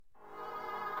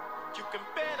You can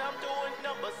bet I'm doing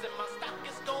numbers and my stock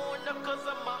is going up cause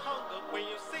of my hunger. When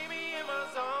you see me in my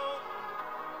zone,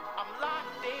 I'm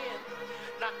locked in,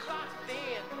 not clocked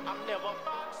in. I'm never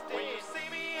boxed in. When you see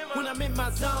me in my When I'm in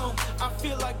my zone, I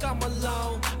feel like I'm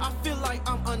alone. I feel like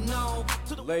I'm unknown.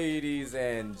 Ladies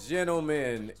and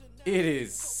gentlemen, it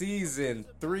is season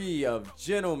 3 of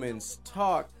Gentlemen's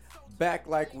Talk. Back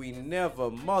like we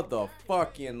never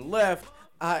motherfucking left.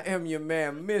 I am your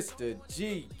man, Mr.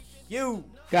 GQ.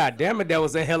 God damn it, that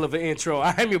was a hell of an intro.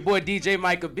 I'm your boy DJ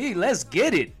Micah B. Let's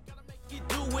get it. You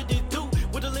do what it do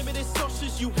with the limited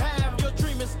sources you have. Your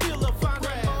dream is still a find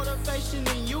motivation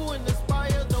in you and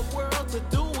inspire the world to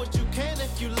do what you can.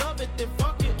 If you love it, then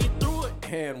fuck it, get through it.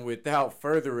 And without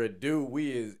further ado,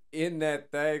 we is in that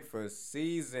thing for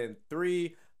season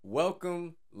 3.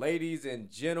 Welcome, ladies and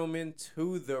gentlemen,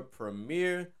 to the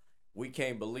premiere. We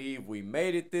can't believe we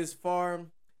made it this far.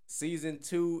 Season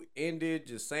 2 ended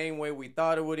the same way we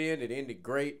thought it would end. It ended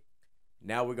great.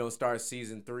 Now we're going to start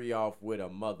season 3 off with a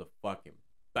motherfucking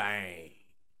bang.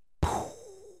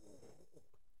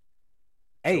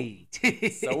 Hey.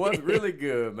 So what's really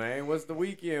good, man? What's the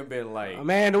weekend been like?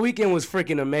 Man, the weekend was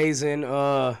freaking amazing.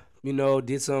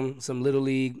 Did some little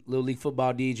league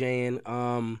football DJing.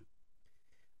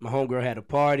 My homegirl had a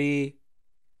party.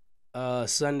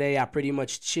 Sunday, I pretty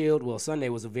much chilled. Well, Sunday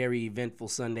was a very eventful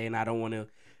Sunday, and I don't want to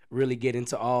really get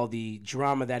into all the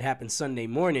drama that happened Sunday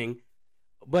morning.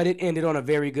 But it ended on a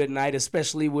very good night,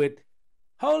 especially with,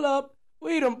 hold up,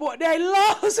 they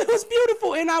lost. It was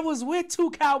beautiful, and I was with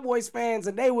 2 Cowboys fans,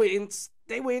 and they were in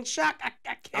shock. I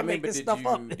can't make this stuff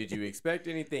up. Did you expect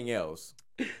anything else?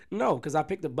 No, because I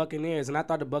picked the Buccaneers, and I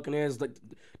thought the Buccaneers,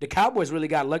 the Cowboys really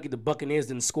got lucky. The Buccaneers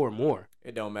didn't score more.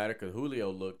 It don't matter because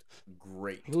Julio looked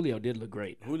great. Julio did look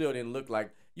great. Julio didn't look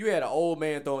like you had an old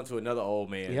man throwing to another old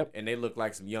man. Yep. And they looked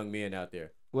like some young men out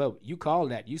there. Well, you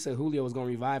called that. You said Julio was going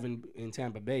to revive in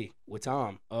Tampa Bay with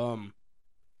Tom.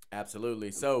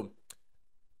 Absolutely. So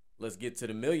let's get to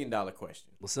the $1 million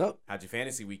question. What's up? How'd your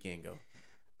fantasy weekend go?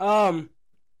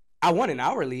 I won in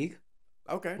our league.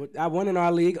 Okay. I won in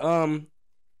our league.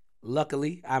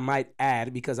 Luckily, I might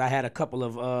add, because I had a couple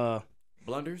of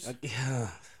blunders.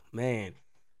 Man,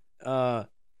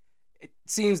 it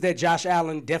seems that Josh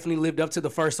Allen definitely lived up to the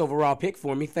first overall pick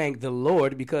for me. Thank the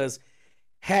Lord, because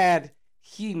had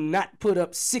he not put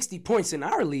up 60 points in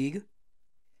our league,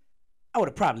 I would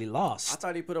have probably lost. I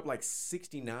thought he put up like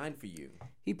 69 for you.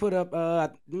 He put up,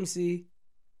 let me see.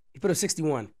 He put up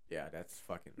 61. Yeah, that's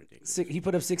fucking ridiculous. He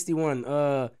put up 61,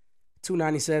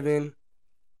 297,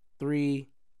 three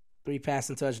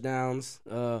passing touchdowns.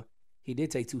 He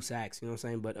did take 2 sacks, you know what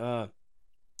I'm saying? But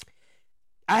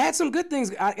I had some good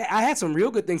things. I had some real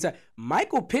good things.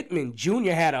 Michael Pittman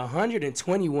Jr. had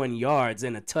 121 yards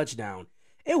and a touchdown.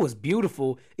 It was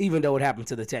beautiful, even though it happened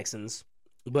to the Texans.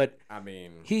 But I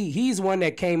mean, he's one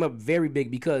that came up very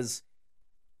big, because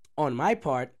on my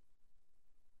part,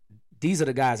 these are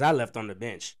the guys I left on the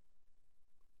bench.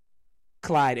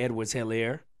 Clyde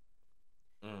Edwards-Helaire,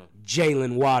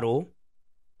 Jalen Waddle,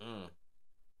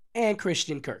 and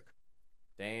Christian Kirk.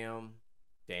 Damn.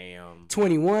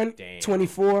 21,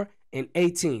 24, and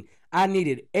 18. I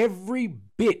needed every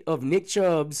bit of Nick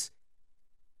Chubb's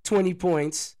 20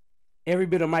 points, every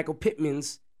bit of Michael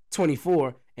Pittman's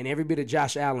 24, and every bit of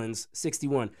Josh Allen's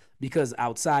 61. Because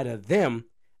outside of them,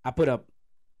 I put up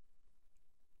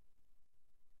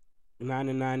 9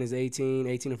 and 9 is 18,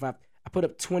 18 and 5. I put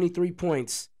up 23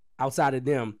 points outside of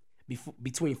them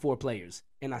between 4 players,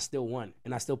 and I still won.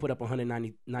 And I still put up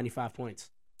 95 points.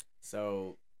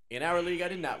 So in our league, I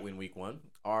did not win week 1.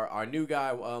 Our new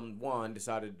guy, Juan,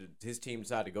 his team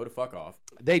decided to go to fuck off.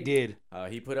 They did.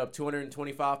 He put up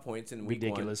 225 points in week 1.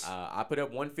 Ridiculous. I put up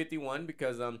 151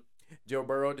 because Joe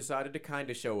Burrow decided to kind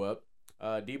of show up.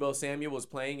 Deebo Samuel was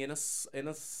playing in a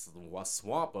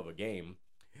swamp of a game.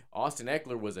 Austin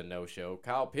Eckler was a no-show.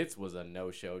 Kyle Pitts was a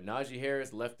no-show. Najee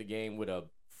Harris left the game with a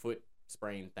foot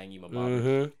sprain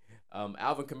thingy-mabobber.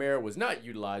 Alvin Kamara was not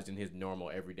utilized in his normal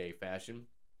everyday fashion.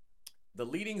 The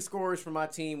leading scorers for my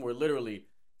team were literally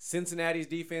Cincinnati's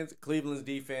defense, Cleveland's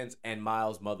defense, and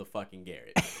Myles motherfucking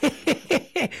Garrett.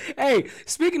 Hey,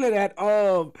 speaking of that,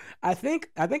 I think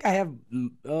I have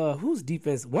whose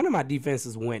defense? One of my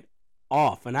defenses went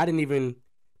off, and I didn't even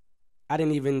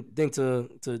think to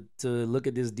look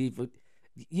at this defense.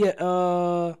 Yeah,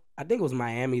 I think it was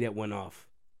Miami that went off.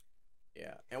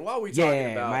 Yeah, and while we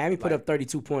talking about Miami put up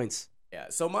 32 points. Yeah,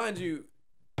 so mind you,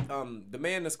 the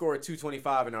man that scored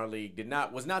 225 in our league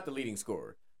was not the leading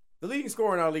scorer. The leading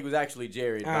scorer in our league was actually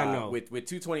Jared with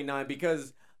 229,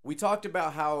 because we talked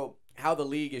about how the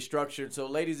league is structured. So,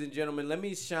 ladies and gentlemen, let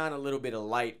me shine a little bit of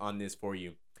light on this for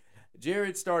you.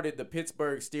 Jared started the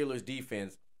Pittsburgh Steelers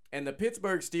defense, and the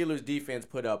Pittsburgh Steelers defense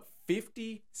put up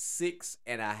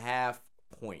 56.5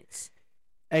 points.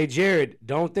 Hey, Jared,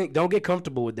 don't get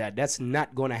comfortable with that. That's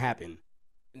not going to happen.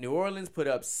 New Orleans put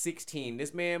up 16.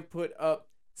 This man put up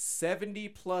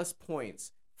 70-plus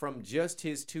points from just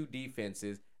his two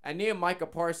defenses. And then Micah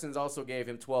Parsons also gave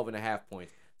him 12.5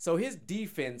 points. So his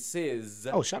defenses...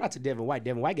 Oh, shout out to Devin White.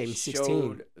 Devin White gave me 16.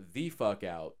 Showed the fuck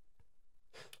out.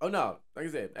 Oh, no. Like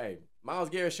I said, hey, Myles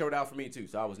Garrett showed out for me, too,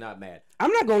 so I was not mad.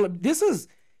 I'm not going to... This is...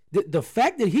 The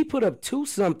fact that he put up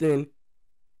 2-something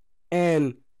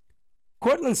and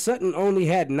Cortland Sutton only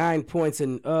had 9 points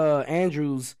and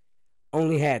Andrews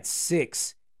only had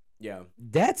 6. Yeah.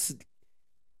 That's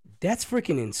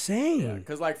freaking insane. Yeah,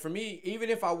 because, like, for me, even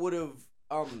if I'd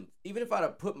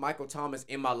have put Michael Thomas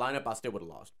in my lineup, I still would have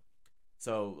lost.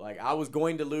 So, like, I was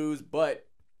going to lose, but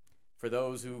for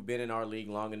those who've been in our league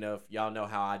long enough, y'all know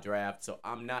how I draft, so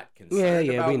I'm not concerned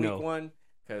about week 1,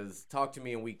 because talk to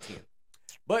me in week 10.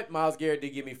 But Myles Garrett did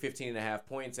give me 15.5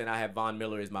 points, and I have Von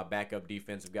Miller as my backup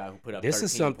defensive guy who put up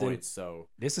 13 points. So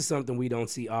this is something we don't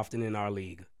see often in our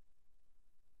league.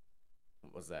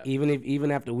 What's that?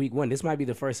 Even after week 1, this might be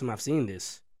the first time I've seen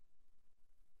this.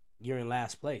 You're in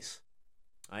last place.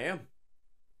 I am.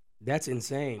 That's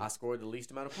insane. I scored the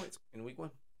least amount of points in week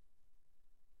 1.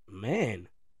 Man.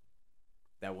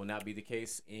 That will not be the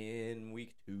case in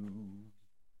week 2.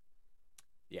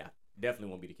 Yeah, definitely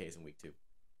won't be the case in week 2.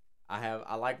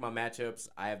 I like my matchups.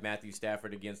 I have Matthew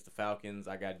Stafford against the Falcons.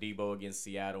 I got Debo against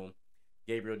Seattle.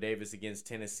 Gabriel Davis against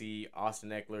Tennessee.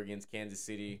 Austin Eckler against Kansas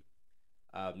City.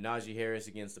 Najee Harris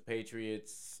against the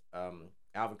Patriots.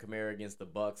 Alvin Kamara against the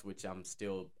Bucks, which I'm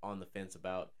still on the fence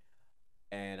about.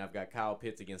 And I've got Kyle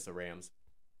Pitts against the Rams.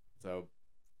 So,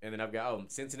 and then I've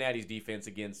got Cincinnati's defense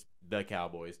against the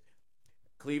Cowboys.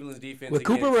 Cleveland's defense with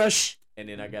Cooper Rush. And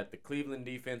then I got the Cleveland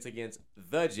defense against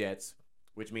the Jets,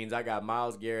 which means I got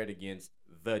Myles Garrett against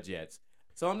the Jets.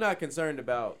 So I'm not concerned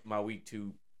about my week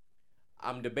 2.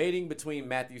 I'm debating between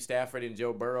Matthew Stafford and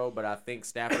Joe Burrow, but I think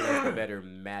Stafford has the better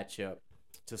matchup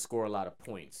to score a lot of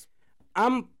points.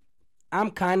 I'm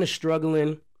kind of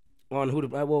struggling on who to.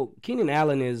 Well, Keenan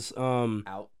Allen is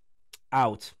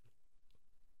out,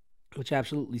 which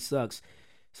absolutely sucks.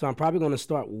 So I'm probably going to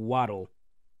start Waddle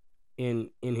in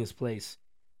his place.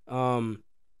 I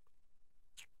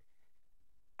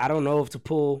don't know if to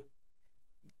pull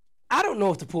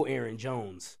Aaron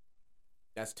Jones.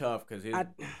 That's tough because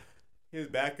his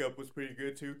backup was pretty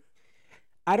good too.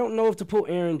 I don't know if to pull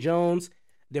Aaron Jones.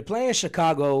 They're playing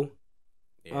Chicago.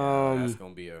 Yeah, that's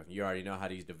gonna be you already know how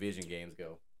these division games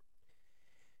go.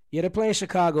 Yeah, they're playing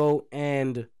Chicago,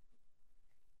 and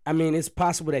I mean it's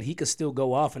possible that he could still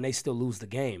go off and they still lose the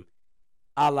game,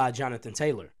 a la Jonathan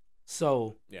Taylor.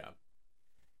 So yeah.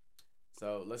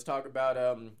 So let's talk about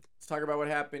what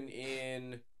happened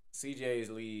in CJ's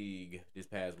league this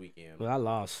past weekend. Well, I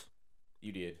lost.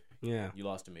 You did. Yeah. You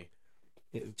lost to me.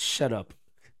 Shut up.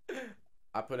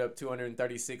 I put up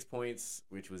 236 points,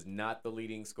 which was not the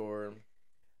leading scorer.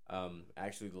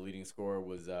 Actually, the leading scorer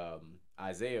was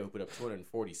Isaiah, who put up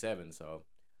 247. So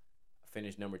I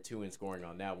finished number 2 in scoring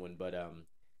on that one. But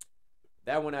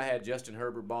that one I had Justin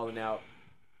Herbert balling out.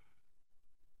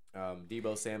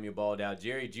 Debo Samuel balled out.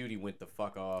 Jerry Jeudy went the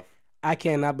fuck off. I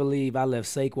cannot believe I left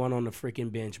Saquon on the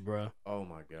freaking bench, bro. Oh,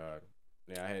 my God.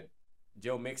 Yeah, I had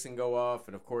Joe Mixon go off,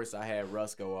 and, of course, I had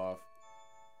Russ go off.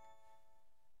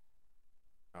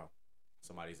 Oh,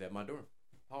 somebody's at my door.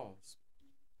 Pause.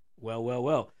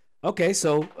 Well. Okay,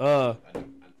 so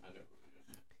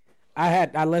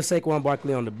I left Saquon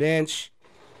Barkley on the bench,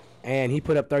 and he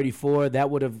put up 34.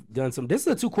 That would have done some. This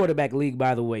is a 2-quarterback league,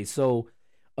 by the way. So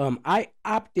I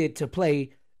opted to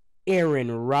play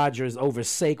Aaron Rodgers over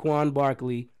Saquon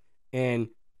Barkley and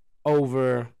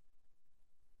over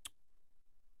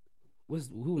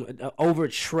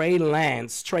Trey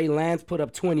Lance. Trey Lance put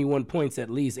up 21 points at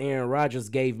least. Aaron Rodgers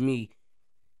gave me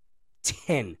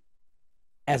 10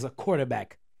 as a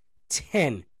quarterback.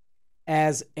 10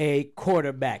 as a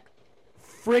quarterback.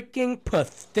 Freaking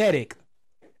pathetic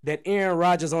that Aaron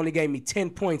Rodgers only gave me 10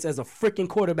 points as a freaking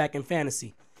quarterback in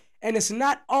fantasy. And it's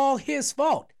not all his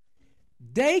fault.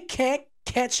 They can't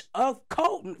catch a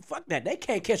cold. Fuck that. They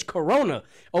can't catch corona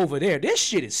over there. This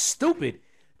shit is stupid.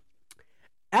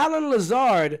 Alan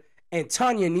Lazard and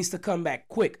Tanya needs to come back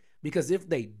quick, because if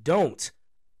they don't,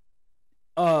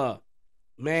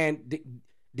 man,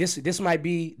 this might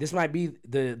be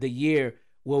the year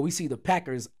where we see the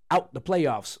Packers out the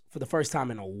playoffs for the first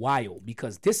time in a while,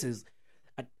 because this is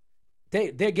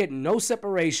they're getting no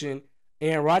separation.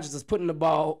 Aaron Rodgers is putting the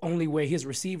ball only where his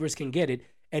receivers can get it,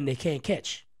 and they can't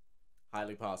catch.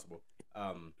 Highly possible.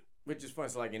 which is fun.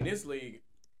 So like in this league,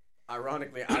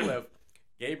 ironically, I left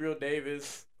Gabriel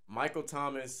Davis, Michael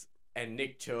Thomas, and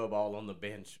Nick Chubb all on the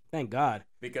bench Thank God.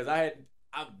 because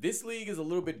this league is a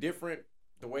little bit different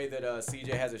the way that CJ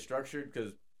has it structured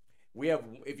because we have,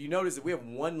 if you notice, we have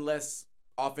one less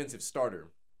offensive starter,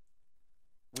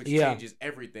 which changes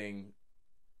everything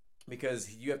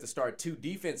because you have to start 2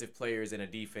 defensive players in a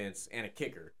defense and a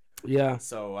kicker. Yeah.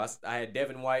 So I had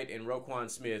Devin White and Roquan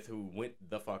Smith who went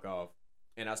the fuck off.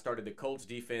 And I started the Colts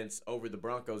defense over the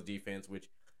Broncos defense, which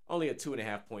only a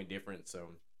 2.5 point difference, so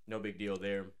no big deal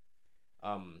there.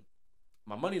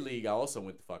 My money league, I also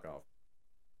went the fuck off.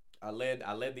 I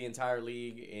led the entire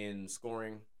league in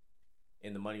scoring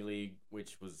in the money league,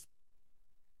 which was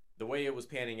the way it was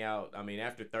panning out. I mean,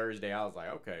 after Thursday, I was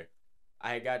like, okay.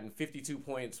 I had gotten 52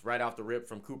 points right off the rip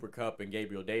from Cooper Kupp and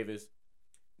Gabriel Davis.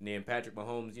 And then Patrick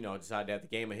Mahomes, decided to have the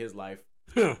game of his life.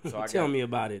 So Tell me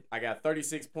about it. I got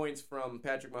 36 points from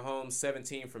Patrick Mahomes,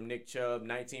 17 from Nick Chubb,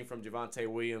 19 from Javonte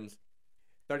Williams,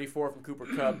 34 from Cooper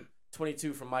Kupp,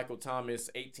 22 from Michael Thomas,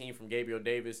 18 from Gabriel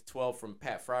Davis, 12 from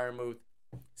Pat Freiermuth,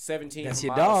 17 That's from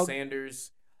your Miles dog.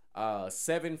 Sanders,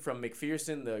 7 from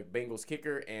McPherson, the Bengals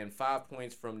kicker, and 5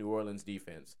 points from New Orleans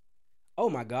defense. Oh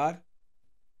my God.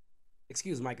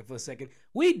 Excuse Micah for a second.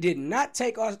 We did not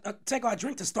take our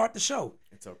drink to start the show.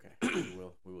 It's okay. We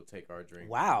will take our drink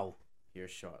Wow. here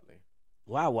shortly.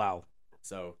 Wow.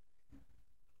 So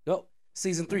Nope.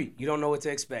 Season 3. You don't know what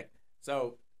to expect.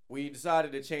 we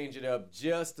decided to change it up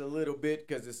just a little bit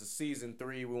because it's a season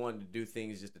 3. We wanted to do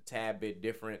things just a tad bit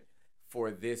different for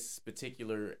this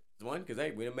particular one because,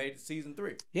 hey, we done made it to season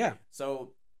 3. Yeah.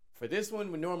 So for this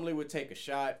one, we normally would take a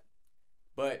shot,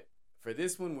 but for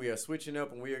this one, we are switching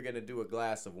up and we are going to do a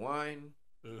glass of wine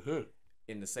Mm-hmm.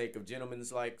 in the sake of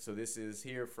gentlemen's like. So this is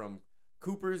here from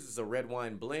Cooper's. It's a red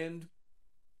wine blend.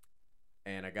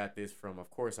 And I got this from,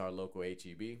 of course, our local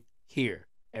HEB. Here,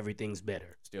 everything's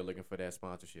better. Still looking for that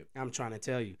sponsorship. I'm trying to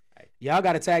tell you. Hey. Y'all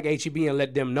got to tag HEB and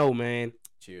let them know, man.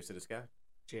 Cheers to the sky.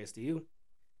 Cheers to you.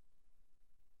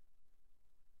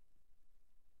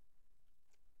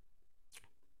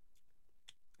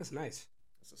 That's nice.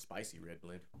 It's a spicy red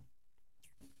blend.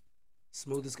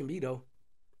 Smooth as can be, though.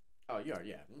 Oh, yeah.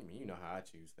 I mean, you know how I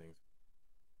choose things.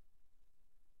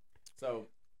 So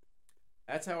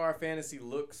that's how our fantasy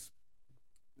looks.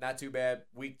 Not too bad.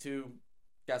 Week 2,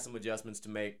 got some adjustments to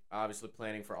make. Obviously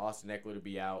planning for Austin Eckler to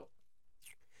be out.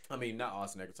 I mean, not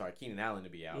Austin Eckler, sorry, Keenan Allen to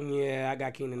be out. Yeah, I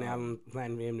got Keenan Allen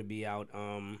planning for him to be out.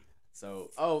 While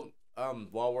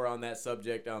we're on that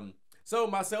subject, so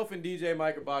myself and DJ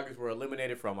Micah Boggers were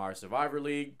eliminated from our Survivor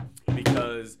League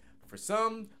because for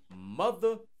some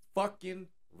motherfucking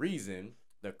reason,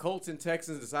 the Colts and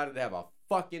Texans decided to have a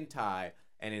fucking tie.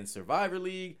 And in Survivor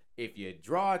League, if you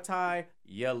draw a tie,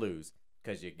 you lose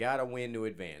because you got to win to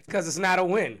advance. Because it's not a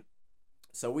win.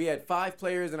 So we had 5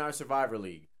 players in our Survivor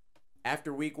League.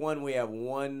 After week 1, we have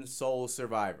 1 sole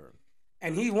survivor.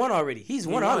 And he won already. He's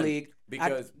won our league.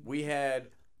 Because we had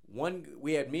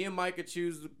me and Micah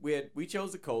choose, we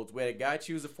chose the Colts. We had a guy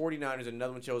choose the 49ers and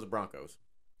another one chose the Broncos.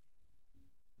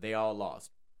 They all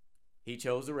lost. He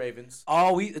chose the Ravens.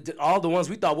 All the ones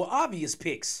we thought were obvious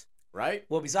picks. Right?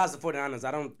 Well, besides the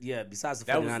 49ers, besides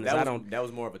the 49ers, that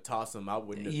was more of a toss-em. I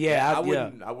wouldn't have, Yeah, I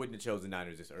wouldn't have chosen the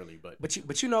Niners this early,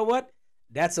 But you know what?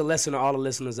 That's a lesson to all the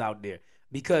listeners out there.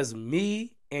 Because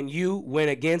me and you went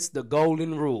against the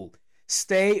golden rule.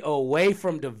 Stay away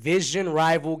from division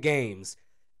rival games.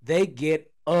 They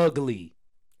get ugly.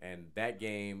 And that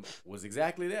game was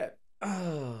exactly that.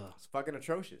 It's fucking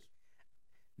atrocious.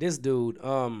 This dude,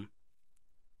 I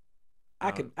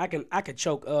could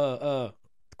choke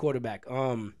quarterback.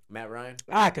 Matt Ryan.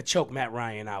 I could choke Matt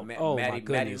Ryan out. My Matty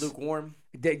goodness. lukewarm.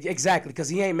 Exactly, because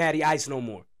he ain't Matty Ice no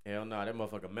more. Hell no, that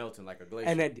motherfucker melting like a glacier.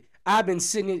 And I've been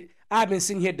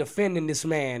sitting here defending this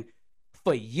man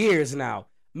for years now.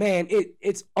 Man,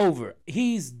 it's over.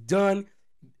 He's done.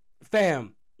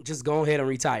 Fam, just go ahead and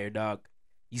retire, dog.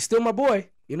 You still my boy.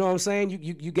 You know what I'm saying?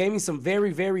 You gave me some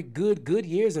very, very good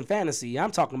years in fantasy.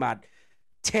 I'm talking about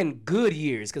 10 good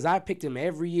years because I picked him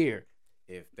every year.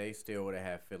 If they still would have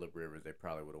had Phillip Rivers, they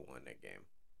probably would have won that game.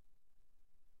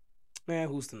 Man,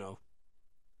 who's to know?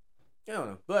 I don't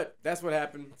know. But that's what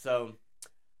happened. So,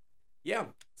 yeah.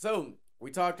 So,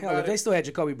 we talked Hell, about if it. they still had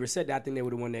Jacoby Brissett, I think they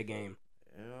would have won that game.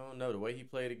 I don't know. The way he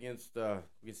played against the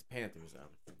Panthers.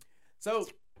 So,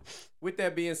 with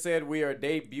that being said, we are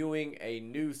debuting a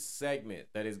new segment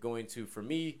that is going to, for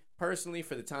me personally,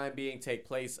 for the time being, take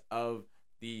place of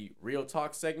the Real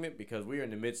Talk segment because we are in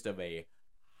the midst of a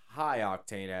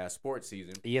high-octane ass sports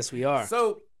season. Yes, we are.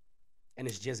 So, and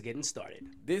it's just getting started.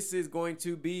 this is going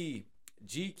to be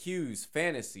GQ's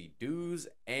fantasy do's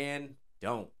and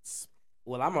don'ts.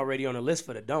 Well, I'm already on the list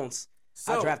for the don'ts.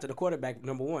 I So, drafted a quarterback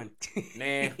number 1.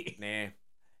 nah.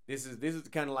 This is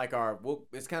kind of like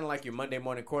it's kind of like your Monday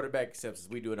morning quarterback, except since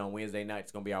we do it on Wednesday night,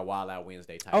 it's gonna be our Wild Out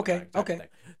Wednesday type. Okay, type okay. thing.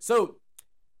 So,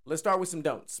 let's start with some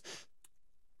don'ts.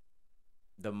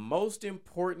 The most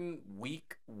important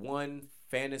week 1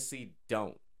 fantasy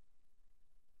don't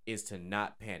is to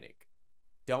not panic.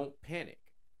 Don't panic.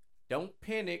 Don't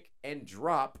panic and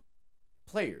drop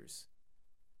players,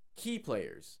 key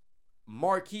players,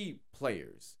 marquee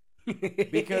players,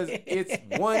 because it's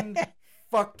 1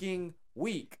 fucking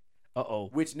week. Uh-oh.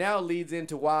 Which now leads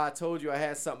into why I told you I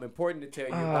had something important to tell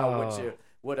you about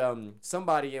what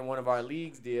somebody in one of our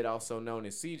leagues did, also known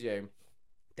as CJ.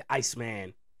 The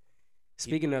Iceman.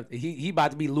 Speaking of, he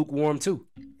about to be lukewarm too.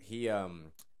 He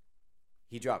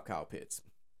dropped Kyle Pitts.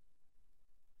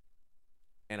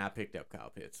 And I picked up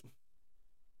Kyle Pitts.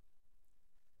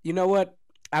 You know what?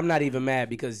 I'm not even mad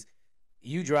because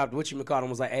you dropped whatchamacallit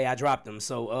was like, hey, I dropped him.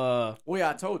 So well, yeah,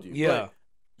 I told you. Yeah. But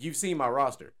you've seen my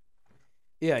roster.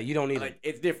 Yeah, you don't need Like,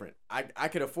 it's different. I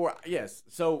could afford, yes.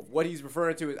 So what he's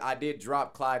referring to is I did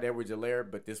drop Clyde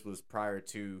Edwards-Helaire, but this was prior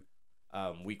to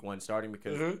week 1 starting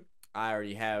because I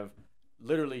already have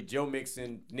literally Joe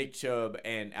Mixon, Nick Chubb,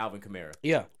 and Alvin Kamara.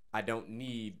 Yeah. I don't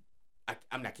need. I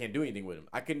can't do anything with him.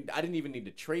 I didn't even need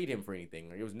to trade him for anything.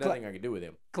 There was nothing I could do with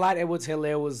him. Clyde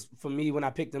Edwards-Helaire was, for me, when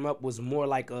I picked him up, was more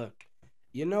like I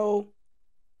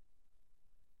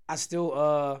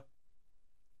still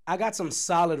I got some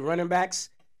solid running backs,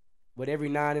 but every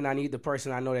now and then I need the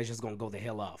person I know that's just gonna go the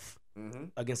hell off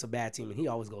against a bad team, and he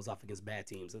always goes off against bad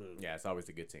teams. Yeah, it's always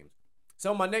the good teams.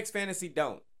 So my next fantasy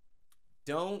don't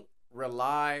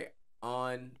rely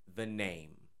on the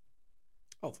name.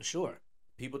 Oh, for sure.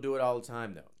 People do it all the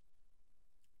time, though.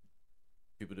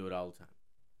 People do it all the time.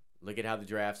 Look at how the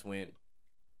drafts went.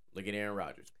 Look at Aaron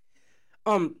Rodgers.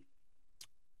 I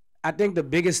think the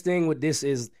biggest thing with this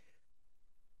is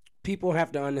people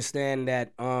have to understand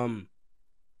that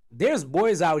there's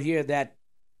boys out here that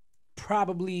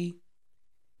probably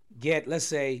get, let's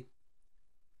say,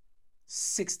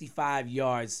 65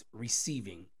 yards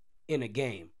receiving in a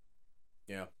game.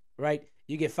 Yeah. Right?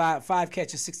 You get five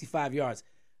catches, 65 yards.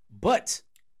 But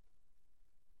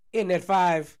in that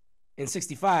 5 and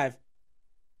 65,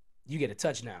 you get a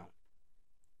touchdown.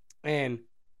 And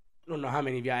I don't know how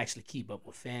many of y'all actually keep up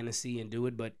with fantasy and do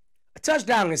it, but a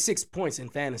touchdown is 6 points in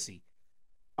fantasy.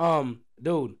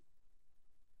 Dude,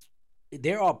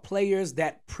 there are players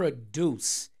that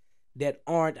produce that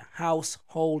aren't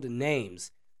household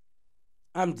names.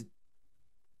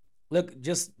 Look,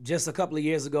 just a couple of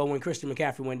years ago when Christian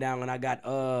McCaffrey went down and I got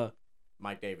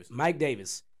Mike Davis. Mike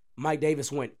Davis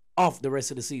went off the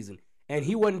rest of the season. And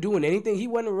he wasn't doing anything. He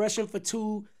wasn't rushing for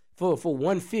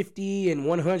 150 and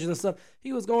 100 and stuff.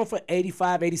 He was going for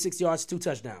 85, 86 yards, 2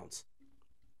 touchdowns.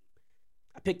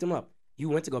 I picked him up. You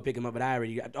went to go pick him up, but I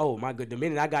already got, oh my good. The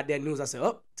minute I got that news, I said,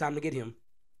 oh, time to get him.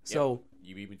 Yep. So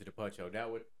you beat me to the punch, oh,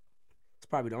 that would. It's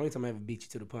probably the only time I ever beat you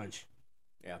to the punch.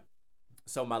 Yeah.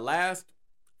 So my last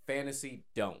fantasy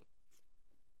don't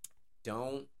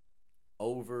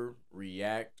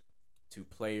overreact to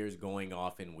players going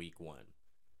off in week 1.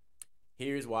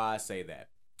 Here's why I say that.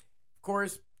 Of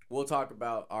course, we'll talk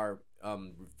about our our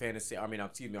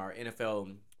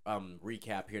NFL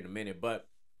recap here in a minute, but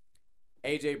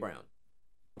A.J. Brown,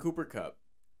 Cooper Kupp,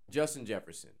 Justin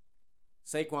Jefferson,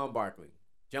 Saquon Barkley,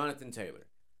 Jonathan Taylor,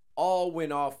 all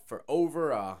went off for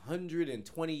over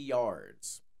 120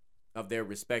 yards of their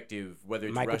respective, whether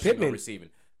it's Michael rushing Pittman. or receiving.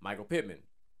 Michael Pittman.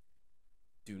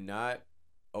 Do not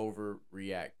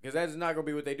overreact, because that is not going to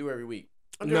be what they do every week.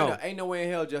 No. Ain't no way in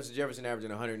hell Justin Jefferson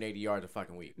averaging 180 yards a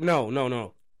fucking week.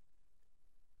 No.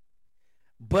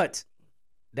 But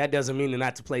that doesn't mean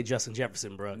not to play Justin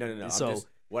Jefferson, bro. No. So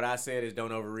What I said is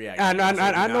don't overreact. I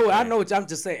know. I'm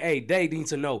just saying. Hey, they need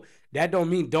to know that don't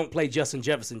mean don't play Justin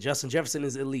Jefferson. Justin Jefferson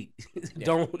is elite. Yeah.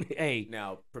 Don't. Hey.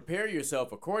 Now prepare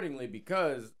yourself accordingly,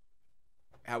 because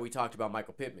how we talked about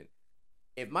Michael Pittman.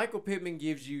 If Michael Pittman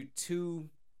gives you 2,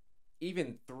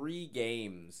 even 3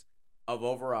 games of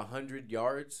over 100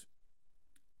 yards,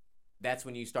 that's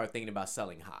when you start thinking about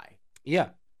selling high.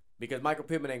 Yeah. Because Michael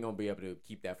Pittman ain't going to be able to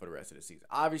keep that for the rest of the season.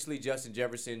 Obviously, Justin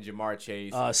Jefferson, Jamar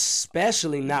Chase.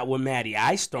 Especially not with Matty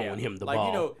Ice throwing him the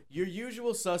ball. Like, your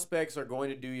usual suspects are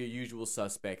going to do your usual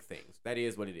suspect things. That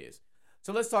is what it is.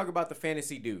 So let's talk about the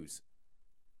fantasy dudes.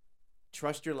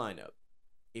 Trust your lineup.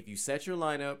 If you set your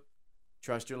lineup,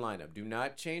 trust your lineup. Do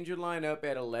not change your lineup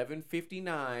at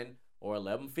 11:59 or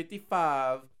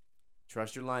 11:55.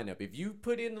 Trust your lineup. If you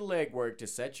put in the legwork to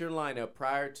set your lineup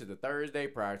prior to the Thursday,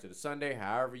 prior to the Sunday,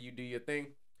 however you do your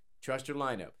thing, trust your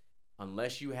lineup.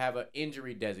 unless you have an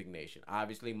injury designation.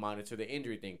 Obviously, monitor the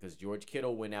injury thing because George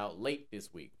Kittle went out late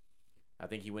this week. I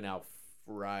think he went out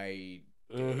Friday.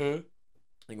 Mm-hmm.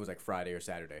 I think it was like Friday or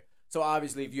Saturday. So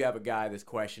obviously, if you have a guy that's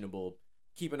questionable,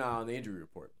 keep an eye on the injury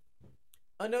report.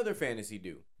 Another fantasy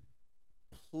do.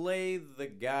 Play the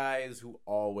guys who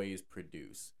always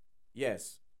produce.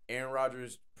 Yes, Aaron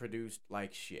Rodgers produced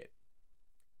like shit.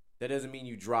 That doesn't mean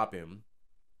you drop him.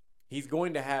 He's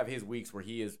going to have his weeks where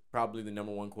he is probably the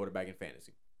number one quarterback in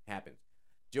fantasy. Happens.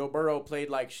 Joe Burrow played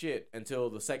like shit until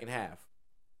the second half.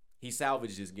 He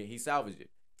salvaged his game. He salvaged it.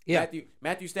 Yeah.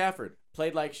 Matthew Stafford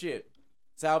played like shit.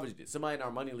 Salvaged it. Somebody in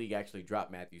our money league actually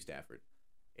dropped Matthew Stafford.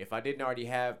 If I didn't already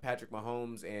have Patrick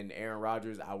Mahomes and Aaron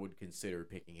Rodgers, I would consider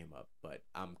picking him up. But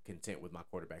I'm content with my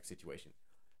quarterback situation.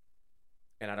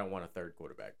 And I don't want a third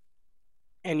quarterback.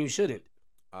 And you shouldn't.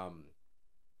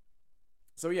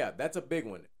 So, yeah, that's a big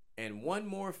one. And one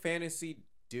more fantasy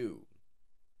do,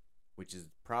 which is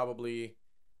probably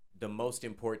the most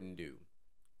important do.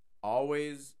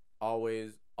 Always,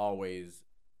 always, always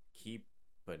keep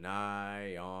an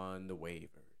eye on the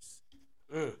waivers.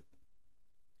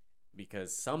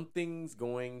 Because something's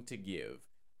going to give.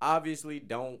 Obviously,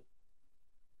 don't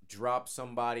drop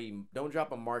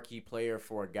a marquee player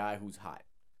for a guy who's hot.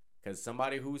 Because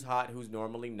somebody who's hot, who's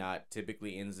normally not,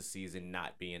 typically ends the season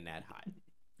not being that hot.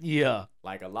 Yeah.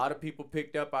 Like a lot of people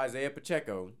picked up Isaiah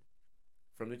Pacheco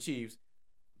from the Chiefs.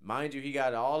 Mind you, he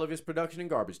got all of his production in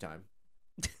garbage time.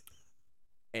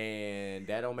 And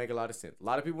that don't make a lot of sense. A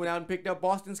lot of people went out and picked up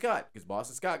Boston Scott because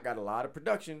Boston Scott got a lot of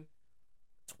production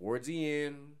towards the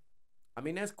end. I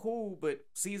mean, that's cool, but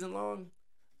season long,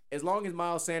 as long as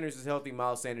Miles Sanders is healthy,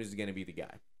 Miles Sanders is going to be the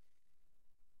guy.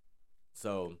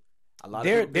 So, a lot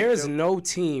of there is no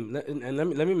team, and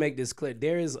let me make this clear.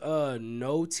 There is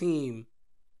no team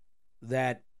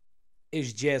that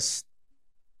is just,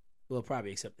 well,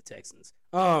 probably except the Texans,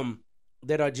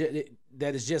 that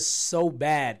is just so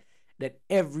bad that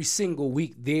every single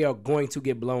week they are going to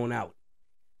get blown out.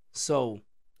 So,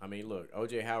 I mean, look,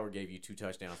 O.J. Howard gave you 2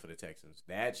 touchdowns for the Texans.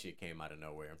 That shit came out of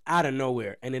nowhere. Out of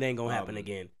nowhere, and it ain't gonna happen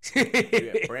again.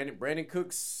 Yeah, Brandon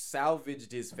Cooks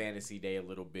salvaged his fantasy day a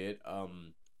little bit.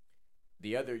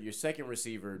 Your second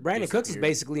receiver, Brandon Cooks is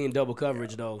basically in double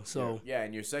coverage though. So yeah,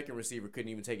 and your second receiver couldn't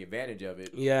even take advantage of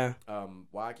it. Yeah.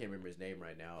 Well, I can't remember his name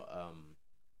right now.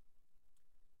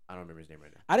 I don't remember his name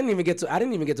right now. I didn't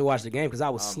even get to watch the game because I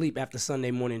was asleep after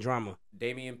Sunday morning drama.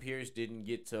 Dameon Pierce didn't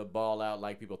get to ball out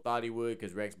like people thought he would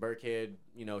because Rex Burkhead,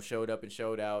 showed up and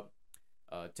showed out.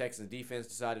 Texans defense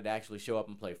decided to actually show up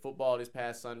and play football this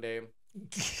past Sunday.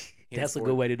 That's a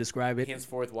good way to describe it.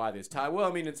 Henceforth, why this tie? Well,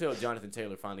 I mean, until Jonathan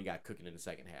Taylor finally got cooking in the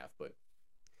second half, but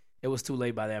it was too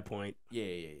late by that point.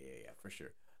 Yeah, for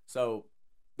sure. So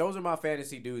those are my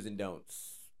fantasy do's and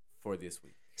don'ts for this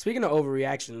week. Speaking of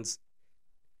overreactions,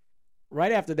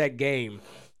 right after that game,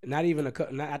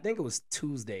 I think it was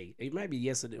Tuesday. It might be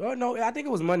yesterday. Oh no, I think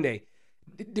it was Monday.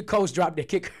 The coach dropped the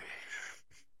kicker,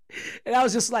 and I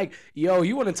was just like, "Yo,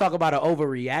 you want to talk about an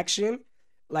overreaction?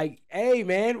 Like, hey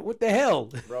man, what the hell?"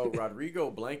 Bro,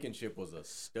 Rodrigo Blankenship was a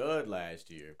stud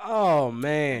last year. Oh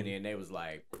man. And then they was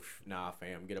like, "Nah,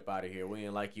 fam, get up out of here. We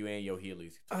ain't like you and your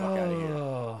Heelys. Get the fuck out of here."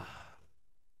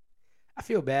 I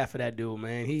feel bad for that dude,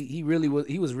 man. He really was.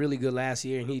 He was really good last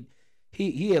year, and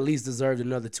he at least deserved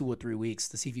another 2 or 3 weeks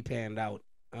to see if he panned out.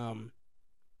 Who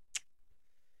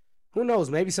knows?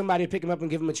 Maybe somebody will pick him up and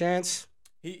give him a chance.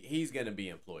 He's gonna be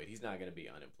employed. He's not gonna be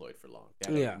unemployed for long.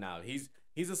 No, he's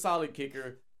a solid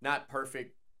kicker. Not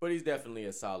perfect, but he's definitely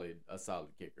a solid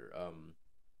kicker.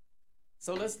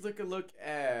 So let's take a look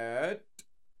at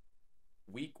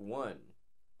week 1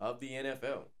 of the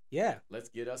NFL. Yeah. Let's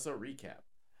get us a recap.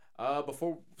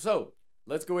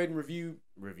 Let's go ahead and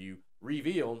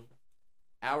reveal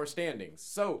our standings.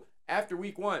 So after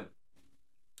week 1,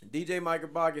 DJ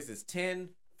Microbogus is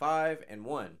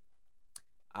 10-5-1.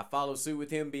 I follow suit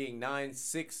with him being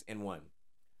 9-6-1.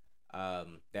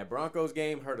 That Broncos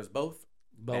game hurt us both.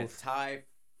 That tie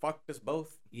fucked us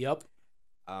both. Yep.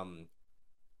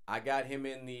 I got him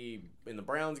in the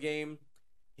Browns game.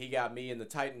 He got me in the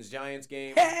Titans-Giants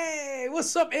game. Hey,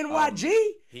 what's up, NYG?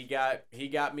 He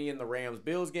got me in the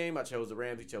Rams-Bills game. I chose the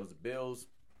Rams. He chose the Bills.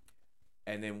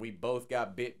 And then we both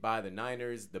got bit by the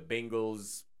Niners, the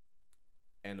Bengals,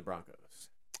 and the Broncos.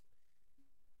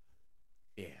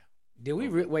 Yeah. Did we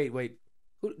wait?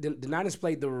 Who, the Niners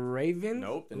played the Ravens?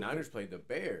 Nope, the Niners played the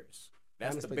Bears.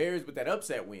 That's the Bears with that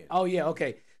upset win. Oh yeah,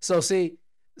 okay. So see,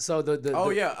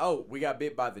 we got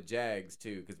bit by the Jags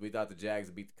too because we thought the Jags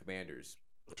would beat the Commanders.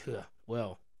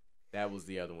 Well, that was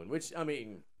the other one. Which I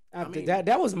mean,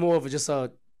 that was more of just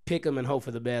a pick them and hope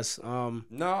for the best. No,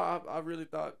 I really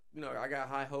thought, I got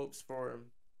high hopes for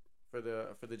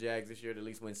the Jags this year to at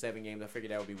least win 7 games. I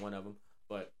figured that would be one of them,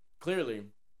 but clearly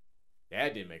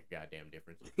that didn't make a goddamn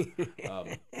difference.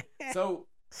 So,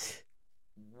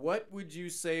 what would you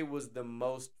say was the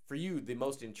most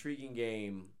intriguing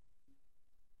game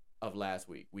of last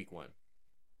week, week 1?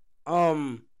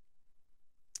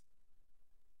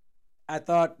 I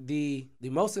thought the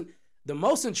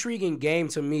most intriguing game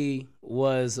to me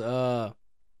was I'm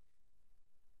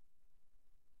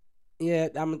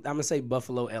gonna say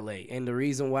Buffalo, LA, and the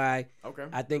reason why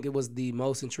I think it was the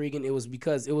most intriguing, it was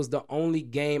because it was the only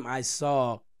game I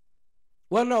saw.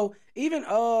 Well, no, even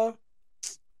I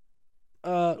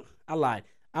lied.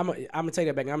 I'm gonna take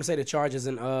that back. I'm gonna say the Chargers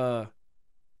and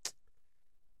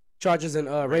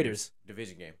Raiders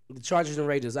division game. The Chargers and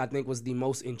Raiders, I think, was the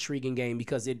most intriguing game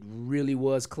because it really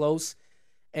was close,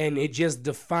 and it just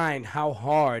defined how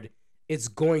hard it's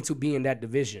going to be in that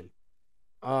division.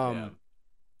 And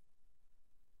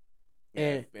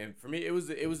for me, it was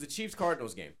the Chiefs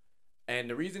Cardinals game, and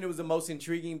the reason it was the most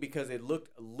intriguing because it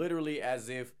looked literally as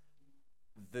if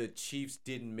the Chiefs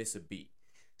didn't miss a beat.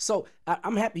 So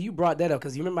I'm happy you brought that up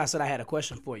because you remember I said I had a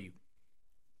question for you.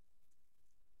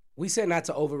 We said not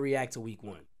to overreact to week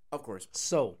 1. Of course.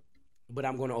 So, but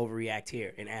I'm going to overreact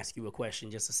here and ask you a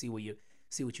question just to see what you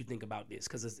think about this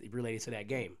because it's related to that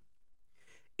game.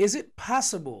 Is it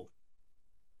possible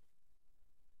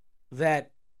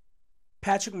that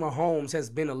Patrick Mahomes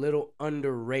has been a little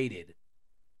underrated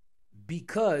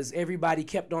because everybody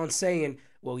kept on saying,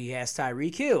 well, he has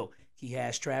Tyreek Hill, he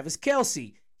has Travis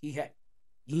Kelce,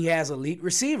 he has elite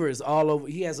receivers all over,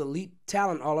 he has elite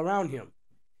talent all around him.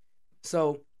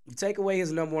 So you take away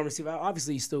his number 1 receiver.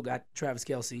 Obviously, you still got Travis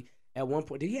Kelce at one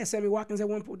point. Did he have Sammy Watkins at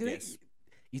one point? Yes.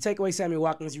 You take away Sammy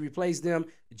Watkins, you replace them,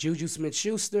 Juju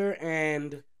Smith-Schuster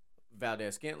and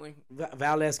Valdez-Scantling.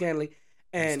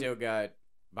 And still got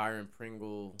Byron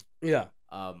Pringle. Yeah.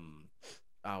 I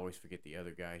always forget the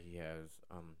other guy he has.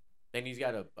 And he's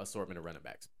got an assortment of running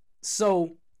backs.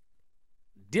 So,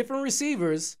 different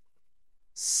receivers,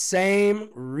 same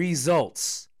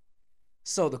results.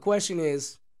 So, the question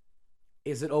is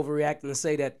it overreacting to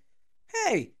say that,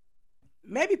 hey,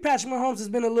 maybe Patrick Mahomes has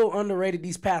been a little underrated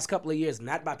these past couple of years,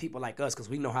 not by people like us because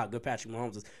we know how good Patrick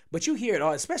Mahomes is, but you hear it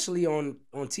all, especially on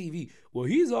TV. Well,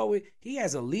 he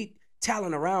has elite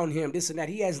talent around him, this and that.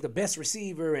 He has the best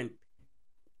receiver, and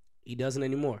he doesn't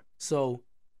anymore. So,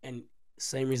 and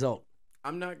same result.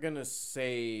 I'm not going to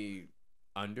say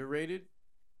underrated.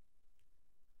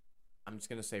 I'm just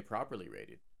going to say properly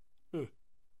rated.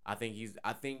 I think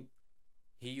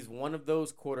he's one of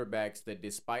those quarterbacks that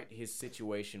despite his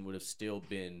situation would have still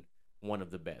been one of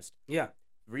the best. Yeah.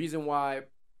 Reason why,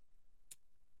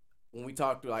 when we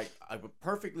talk to like a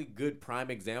perfectly good prime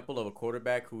example of a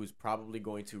quarterback who is probably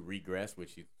going to regress,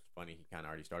 which is funny, he kind of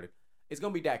already started, it's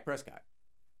going to be Dak Prescott.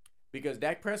 Because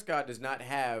Dak Prescott does not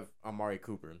have Amari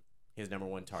Cooper, his number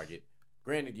 1 target.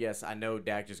 Granted, yes, I know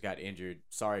Dak just got injured.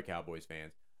 Sorry, Cowboys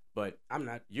fans. But I'm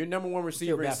not. Your number 1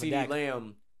 receiver, CeeDee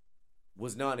Lamb,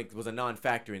 was a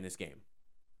non-factor in this game.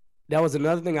 That was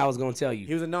another thing I was going to tell you.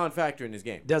 He was a non-factor in this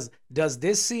game. Does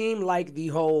this seem like the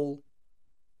whole?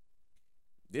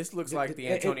 This looks like the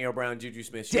Antonio Brown, Juju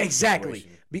Smith. Exactly,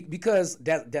 because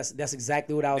that's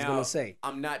exactly what I was going to say.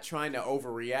 I'm not trying to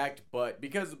overreact, but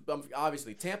because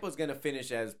obviously Tampa's going to finish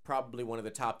as probably one of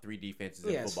the top 3 defenses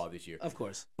in football this year. Of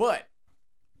course. But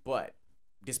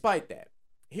despite that,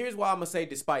 here's why I'm going to say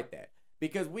despite that.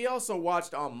 Because we also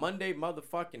watched on Monday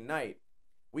motherfucking night,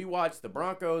 we watched the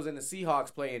Broncos and the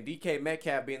Seahawks play, and DK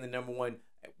Metcalf being the number 1,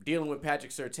 dealing with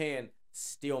Patrick Surtain,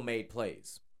 still made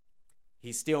plays.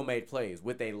 He still made plays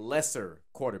with a lesser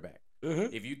quarterback.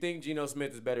 Mm-hmm. If you think Geno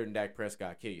Smith is better than Dak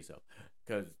Prescott, kill yourself.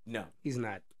 Because, no. He's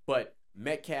not. But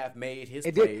Metcalf made his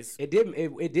plays. It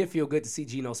did feel good to see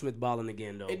Geno Smith balling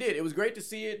again, though. It did. It was great to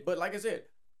see it. But like I said,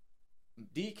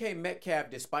 DK Metcalf,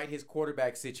 despite his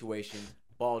quarterback situation,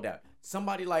 balled out.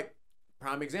 Somebody like,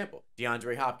 prime example,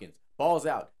 DeAndre Hopkins, balls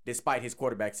out despite his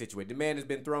quarterback situation. The man has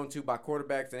been thrown to by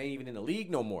quarterbacks that ain't even in the league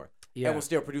no more. Yeah. And was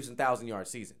still producing 1,000-yard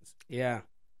seasons. Yeah.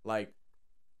 Like,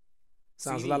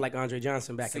 sounds CD, a lot like Andre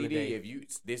Johnson back in the day.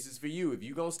 This is for you. If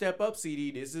you gonna step up,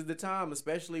 CD, this is the time,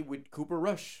 especially with Cooper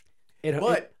Rush.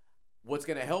 What's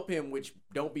gonna help him, which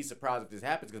don't be surprised if this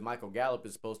happens, because Michael Gallup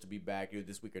is supposed to be back either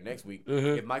this week or next week.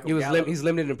 Mm-hmm. He's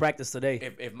limited in practice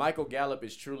today. If Michael Gallup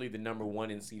is truly the number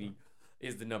 1 and CD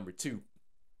is the number 2.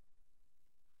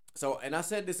 So, and I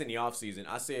said this in the offseason.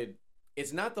 I said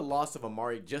it's not the loss of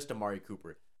Amari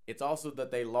Cooper. It's also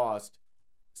that they lost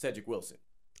Cedric Wilson.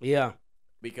 Yeah.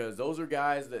 Because those are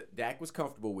guys that Dak was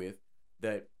comfortable with,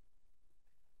 that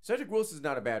Cedric Wilson's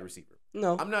not a bad receiver.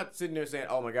 No. I'm not sitting there saying,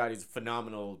 "Oh my God, he's a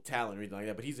phenomenal talent" or anything like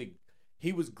that. But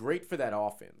he was great for that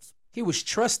offense. He was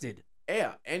trusted.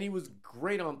 Yeah, and he was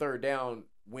great on third down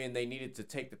when they needed to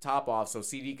take the top off so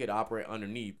CD could operate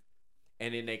underneath,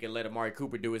 and then they could let Amari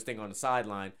Cooper do his thing on the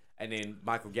sideline, and then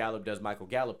Michael Gallup does Michael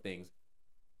Gallup things.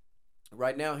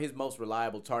 Right now, his most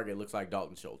reliable target looks like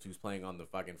Dalton Schultz, who's playing on the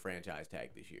fucking franchise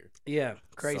tag this year. Yeah,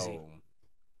 crazy.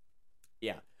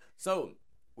 So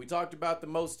we talked about the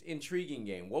most intriguing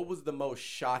game. What was the most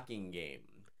shocking game?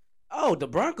 Oh, the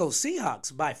Broncos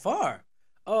Seahawks by far.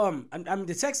 I mean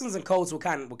the Texans and Colts were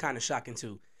kind of shocking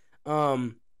too.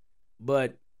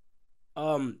 But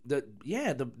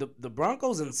the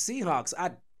Broncos and Seahawks,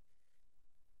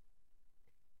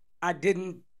 I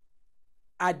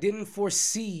didn't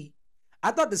foresee. I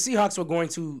thought the Seahawks were going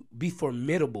to be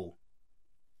formidable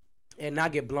and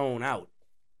not get blown out,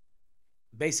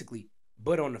 basically.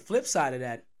 But on the flip side of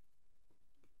that,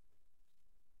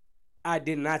 I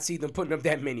did not see them putting up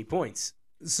that many points.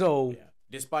 So,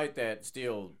 despite that,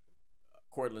 still,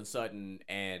 Cortland Sutton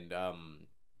and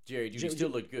Jerry Jeudy still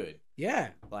looked good. Yeah.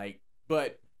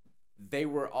 But they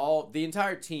were the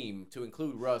entire team, to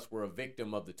include Russ, were a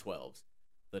victim of the 12s.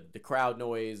 The crowd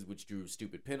noise, which drew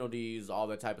stupid penalties, all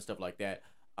that type of stuff like that.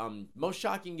 Most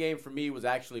shocking game for me was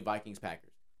actually Vikings-Packers.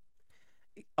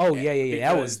 Oh, yeah.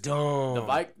 That was dumb.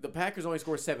 The Packers only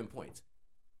scored 7 points.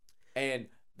 And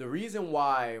the reason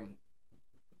why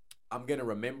I'm going to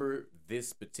remember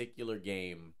this particular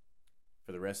game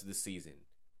for the rest of the season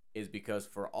is because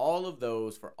for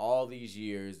all these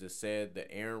years that said that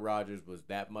Aaron Rodgers was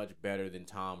that much better than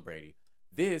Tom Brady,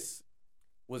 this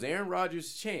was Aaron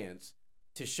Rodgers' chance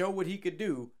to show what he could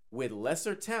do with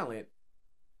lesser talent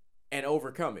and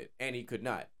overcome it, and he could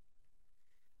not.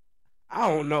 I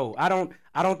don't know. I don't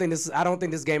think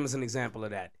this game is an example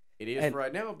of that. It is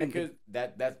right now because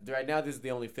that right now this is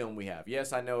the only film we have.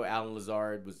 Yes, I know Alan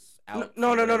Lazard was out.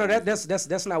 No.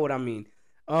 That's not what I mean.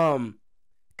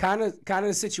 Kind of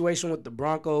the situation with the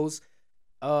Broncos.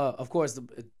 Of course,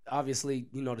 obviously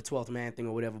the 12th man thing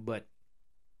or whatever. But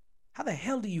how the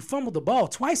hell do you fumble the ball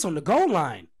twice on the goal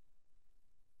line?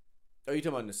 Oh, you talking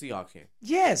about in the Seahawks game?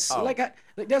 Yes, oh.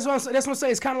 That's what I'm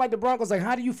saying. It's kind of like the Broncos. Like,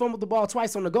 how do you fumble the ball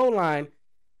twice on the goal line?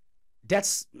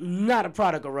 That's not a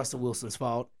product of Russell Wilson's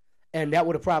fault, and that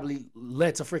would have probably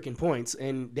led to freaking points,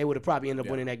 and they would have probably ended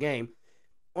up winning that game.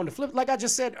 On the flip, like I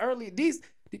just said earlier,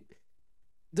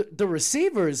 the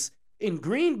receivers in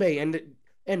Green Bay and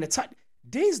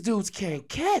these dudes can't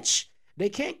catch. They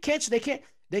can't catch. They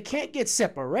can't get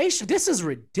separation. This is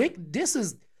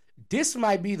ridiculous. This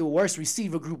might be the worst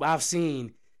receiver group I've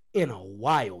seen in a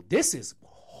while. This is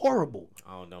horrible.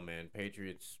 I don't know, man.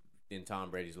 Patriots in Tom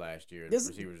Brady's last year, the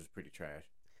receivers was pretty trash.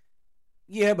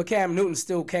 Yeah, but Cam Newton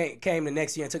still came the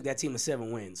next year and took that team to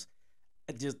 7 wins.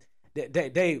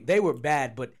 They were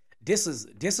bad, but this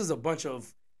is a bunch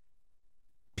of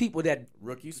people that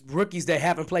rookies that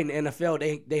haven't played in the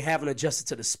NFL. They haven't adjusted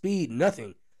to the speed.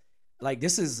 Nothing. Like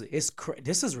this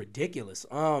is ridiculous.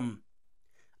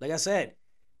 Like I said.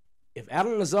 If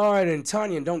Alan Lazard and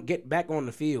Tonyan don't get back on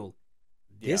the field,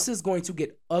 this is going to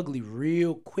get ugly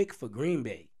real quick for Green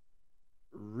Bay.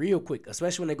 Real quick,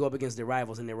 especially when they go up against their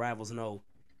rivals and their rivals know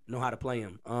how to play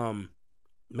them.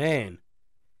 Man,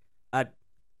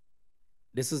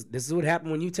 this is what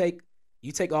happened when you take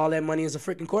all that money as a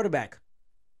freaking quarterback,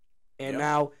 and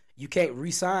now you can't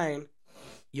re-sign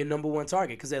your number one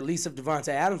target because at least if Devontae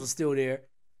Adams was still there,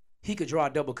 he could draw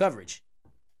double coverage.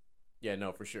 Yeah,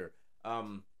 no, for sure.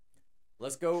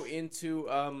 Let's go into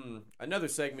another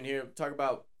segment here. Talk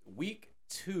about week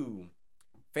 2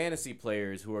 fantasy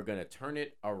players who are going to turn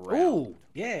it around. Ooh,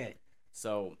 yeah.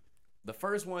 So the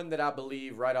first one that I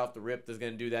believe right off the rip that's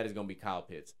going to do that is going to be Kyle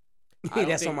Pitts.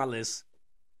 That's on my list.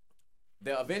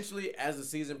 Eventually, as the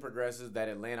season progresses, that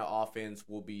Atlanta offense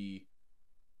will be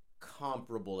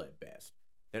comparable at best.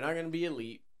 They're not going to be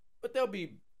elite, but they'll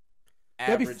be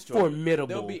average. Formidable.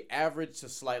 They'll be average to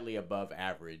slightly above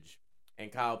average.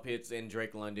 And Kyle Pitts and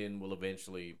Drake London will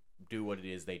eventually do what it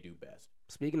is they do best.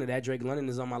 Speaking of that, Drake London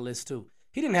is on my list too.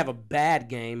 He didn't have a bad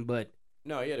game, but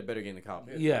no, he had a better game than Kyle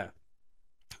Pitts. Yeah.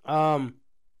 I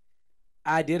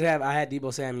had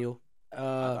Deebo Samuel. I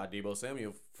thought Deebo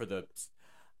Samuel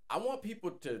I want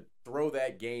people to throw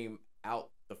that game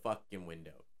out the fucking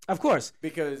window. Of course.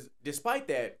 Because despite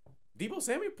that, Deebo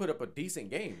Samuel put up a decent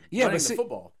game. Yeah, running the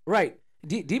football. Right.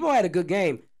 Deebo had a good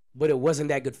game, but it wasn't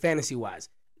that good fantasy wise.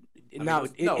 It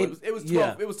was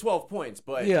 12. It was 12 points,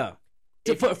 but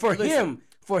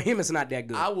for him, it's not that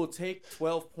good. I will take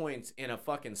 12 points in a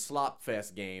fucking slop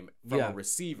fest game from a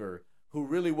receiver who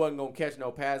really wasn't gonna catch no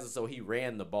passes, so he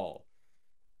ran the ball.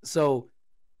 So,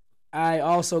 I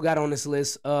also got on this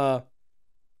list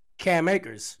Cam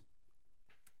Akers.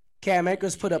 Cam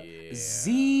Akers put up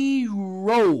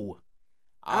 0.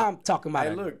 I'm talking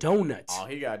about donuts. All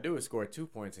he got to do is score 2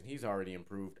 points, and he's already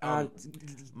improved.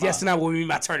 That's not what we mean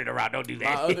by turn it around. Don't do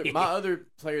that. My other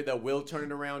player that will turn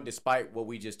it around, despite what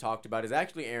we just talked about, is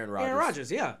actually Aaron Rodgers. Aaron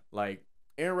Rodgers, yeah. Like,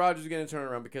 Aaron Rodgers is going to turn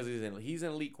it around because he's an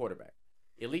elite quarterback.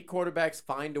 Elite quarterbacks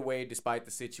find a way, despite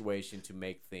the situation, to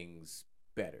make things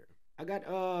better. I got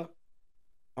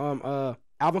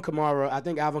Alvin Kamara. I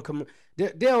think Alvin Kamara.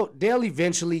 They'll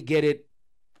eventually get it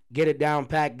down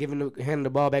packed, handing the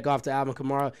ball back off to Alvin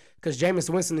Kamara, because Jameis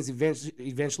Winston is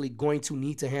eventually going to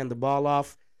need to hand the ball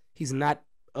off. He's not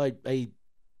a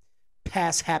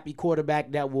pass-happy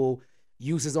quarterback that will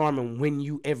use his arm and win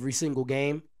you every single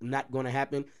game. Not going to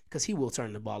happen, because he will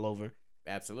turn the ball over.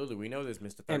 Absolutely. We know this,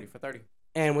 Mr. 30 for 30.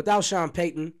 And without Sean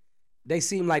Payton, they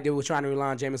seem like they were trying to rely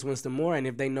on Jameis Winston more, and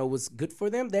if they know what's good for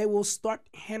them, they will start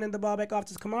handing the ball back off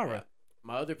to Kamara. Yeah.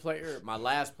 My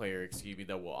last player,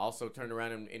 that will also turn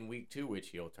around in week 2, which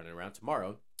he'll turn it around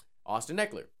tomorrow, Austin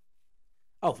Eckler.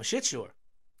 Oh, for shit, sure.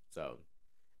 So,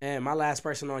 and my last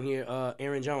person on here,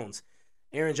 Aaron Jones.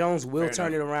 Aaron Jones will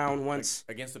turn it around once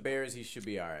against the Bears. He should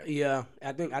be all right. Yeah,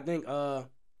 I think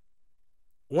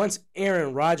once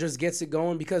Aaron Rodgers gets it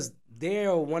going, because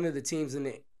they're one of the teams in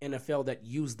the NFL that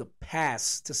use the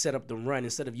pass to set up the run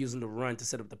instead of using the run to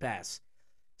set up the pass.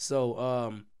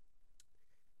 So,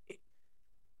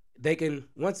 they can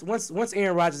once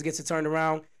Aaron Rodgers gets it turned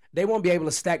around, they won't be able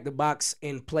to stack the box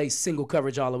and play single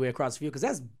coverage all the way across the field, because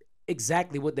that's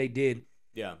exactly what they did.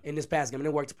 Yeah. In this past game, and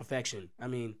it worked to perfection. I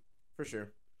mean, for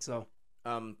sure. So,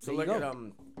 look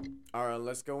at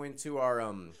let's go into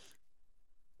our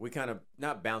we kind of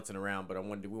not bouncing around, but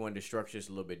we wanted to structure this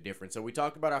a little bit different. So we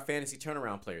talked about our fantasy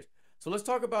turnaround players. So let's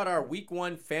talk about our week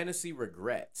 1 fantasy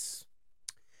regrets.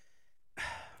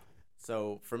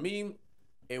 So for me,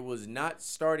 it was not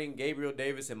starting Gabriel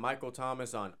Davis and Michael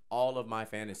Thomas on all of my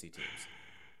fantasy teams.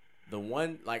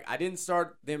 I didn't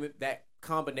start them, that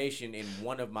combination, in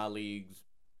one of my leagues,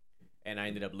 and I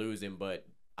ended up losing. But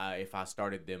if I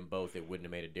started them both, it wouldn't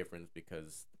have made a difference,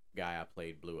 because the guy I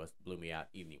played blew me out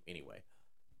anyway.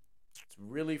 It's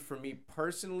really, for me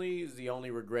personally, is the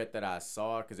only regret that I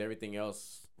saw, because everything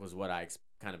else was what I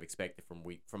kind of expected from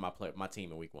my team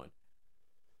in week 1.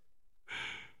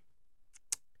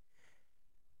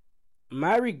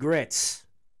 My regrets.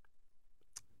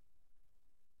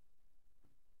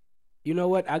 You know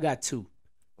what? I got 2.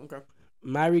 Okay.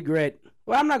 My regret.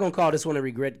 Well, I'm not gonna call this one a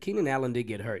regret. Keenan Allen did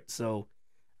get hurt, so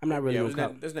I'm not really gonna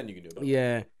call. There's nothing you can do about it.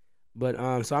 Yeah,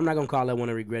 but so I'm not gonna call that one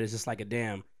a regret. It's just like a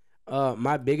damn.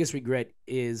 My biggest regret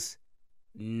is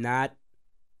not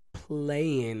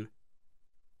playing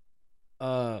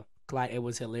Clyde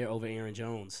Edwards-Helaire over Aaron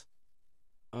Jones.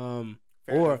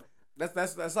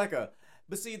 That's like a.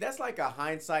 But see, that's like a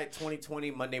hindsight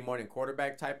 2020 Monday morning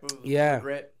quarterback type of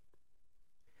regret.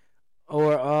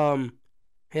 Or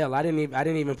hell, I didn't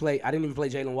even play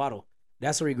Jalen Waddle.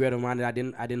 That's a regret of mine that I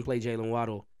didn't play Jalen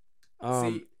Waddle.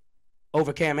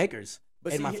 Over Cam Akers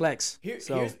in my flex. Here's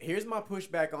my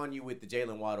pushback on you with the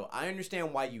Jalen Waddle. I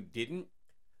understand why you didn't,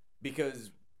 because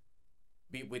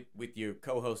with your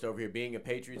co-host over here being a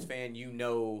Patriots fan, you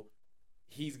know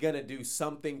he's gonna do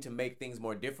something to make things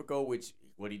more difficult, which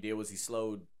what he did was he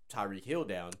slowed Tyreek Hill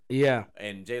down. Yeah.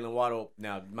 And Jalen Waddle,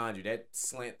 now mind you, that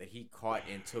slant that he caught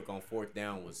and took on 4th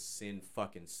down was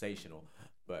sensational.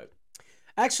 But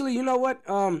actually, you know what?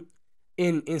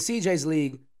 In CJ's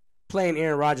league, playing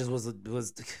Aaron Rodgers was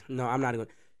no, I'm not going.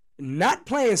 Not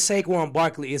playing Saquon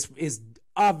Barkley is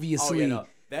obviously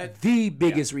the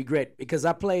biggest regret, because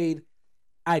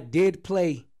I did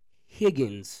play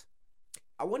Higgins.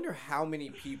 I wonder how many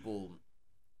people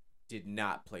did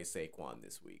not play Saquon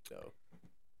this week, though.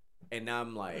 And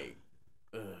I'm like,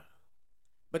 ugh.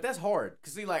 But that's hard.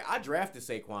 Because, see, like, I drafted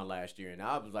Saquon last year, and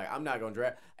I was like, I'm not going to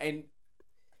draft. And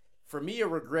for me, a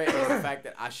regret is the fact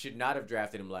that I should not have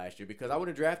drafted him last year, because I would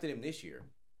have drafted him this year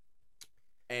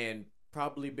and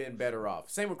probably been better off.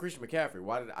 Same with Christian McCaffrey.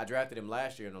 Why did I drafted him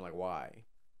last year, and I'm like, why?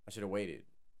 I should have waited.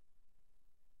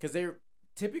 Because they're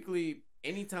typically,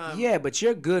 anytime. Yeah, but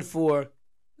you're good for,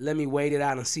 let me wait it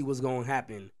out and see what's going to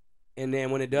happen. And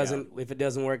then when it doesn't, if it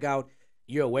doesn't work out,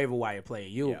 you're a waiver wire player.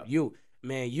 You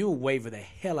waiver the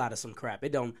hell out of some crap. I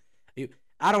don't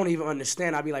even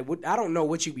understand. I'd be like, I don't know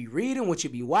what you be reading, what you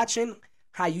be watching,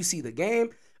 how you see the game,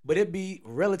 but it'd be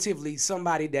relatively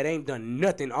somebody that ain't done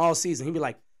nothing all season. He'd be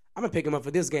like, I'm gonna pick him up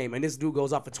for this game, and this dude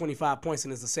goes off for 25 points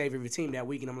and is the savior of your team that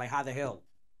week, and I'm like, how the hell?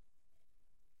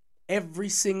 Every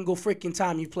single freaking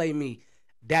time you play me,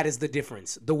 that is the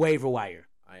difference. The waiver wire.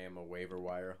 I am a waiver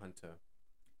wire hunter.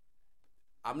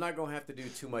 I'm not gonna have to do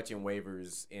too much in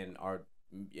waivers in our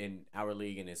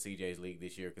league and in CJ's league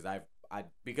this year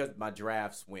because my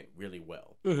drafts went really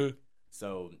well. Mm-hmm.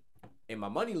 So in my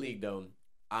money league though,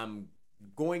 I'm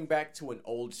going back to an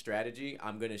old strategy.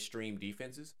 I'm gonna stream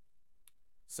defenses.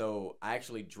 So I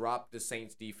actually dropped the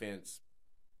Saints defense,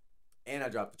 and I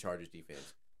dropped the Chargers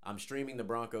defense. I'm streaming the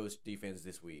Broncos defense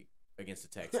this week against the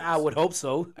Texans. I would hope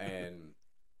so. And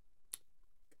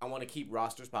I want to keep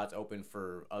roster spots open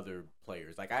for other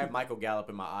players. Like I have Michael Gallup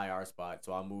in my IR spot,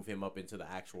 so I'll move him up into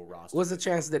the actual roster. What's the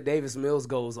chance that Davis Mills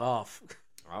goes off?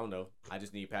 I don't know. I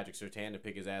just need Patrick Surtain to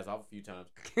pick his ass off a few times,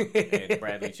 and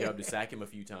Bradley Chubb to sack him a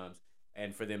few times,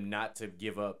 and for them not to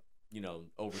give up,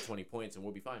 over 20 points, and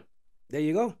we'll be fine. There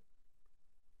you go.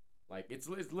 Like it's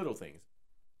little things.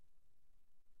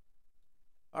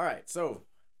 All right, so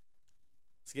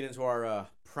let's get into our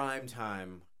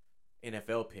primetime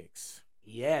NFL picks.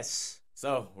 Yes.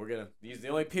 So these are the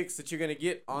only picks that you're gonna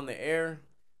get on the air,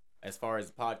 as far as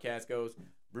the podcast goes.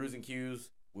 Brews and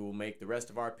Q's. We will make the rest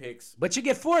of our picks. But you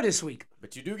get 4 this week.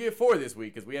 But you do get 4 this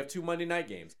week because we have 2 Monday night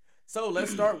games. So let's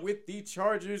start with the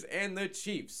Chargers and the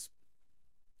Chiefs.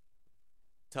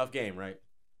 Tough game, right?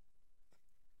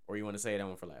 Or you want to say that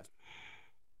one for last?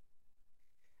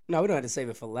 No, we don't have to save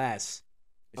it for last.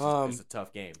 It's a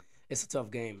tough game. It's a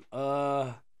tough game.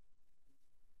 I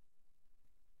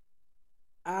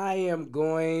am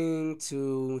going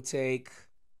to take.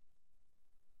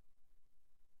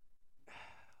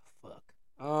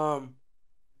 I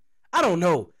don't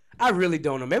know. I really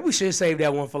don't know. Maybe we should save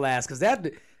that one for last because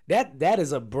that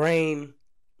is a brain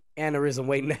aneurysm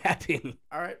waiting to happen.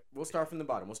 All right, we'll start from the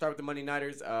bottom. We'll start with the Monday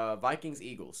Nighters. Vikings,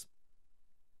 Eagles.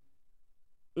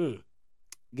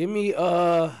 Give me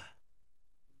damn,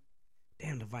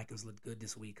 the Vikings look good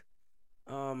this week.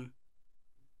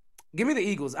 Give me the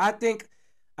Eagles. I think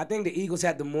the Eagles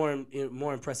had the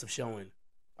more impressive showing.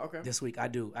 Okay. This week. I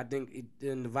do. I think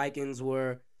the Vikings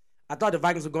were. I thought the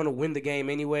Vikings were going to win the game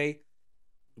anyway,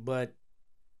 but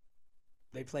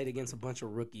they played against a bunch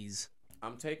of rookies.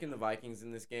 I'm taking the Vikings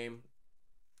in this game.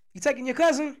 You taking your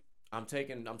cousin? I'm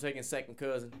taking second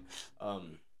cousin.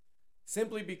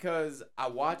 Simply because I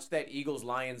watched that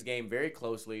Eagles-Lions game very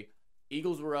closely.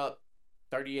 Eagles were up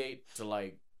 38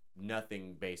 to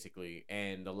nothing basically,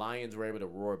 and the Lions were able to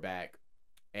roar back.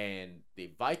 And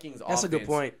the Vikings offense. That's a good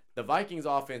point. The Vikings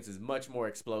offense is much more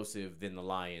explosive than the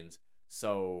Lions.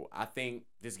 So I think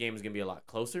this game is going to be a lot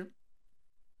closer.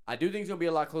 I do think it's going to be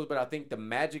a lot closer, but I think the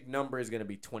magic number is going to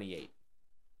be 28.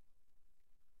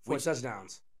 4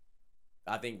 touchdowns.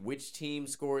 I think which team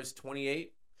scores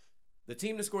 28? The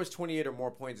team that scores 28 or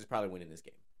more points is probably winning this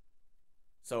game.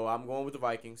 So I'm going with the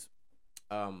Vikings.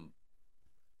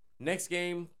 Next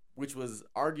game, which was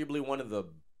arguably one of the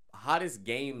hottest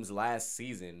games last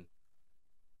season,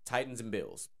 Titans and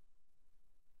Bills.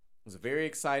 It was a very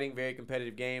exciting, very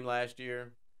competitive game last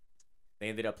year. They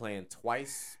ended up playing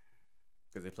twice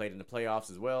because they played in the playoffs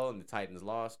as well, and the Titans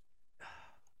lost.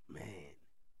 Man.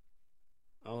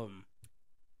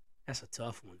 That's a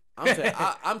tough one.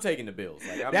 I'm taking the Bills.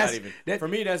 For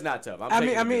me, that's not tough.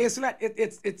 It's not.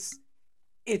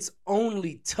 It's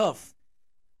only tough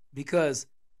because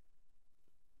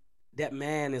that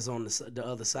man is on the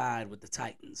other side with the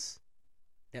Titans.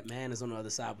 That man is on the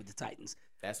other side with the Titans.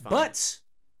 That's fine. But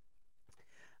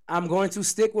I'm going to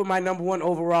stick with my number 1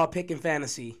 overall pick in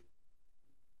fantasy.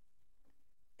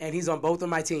 And he's on both of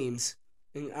my teams.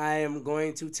 And I am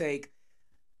going to take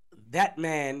that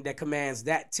man that commands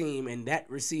that team and that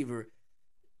receiver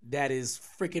that is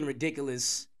freaking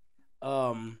ridiculous.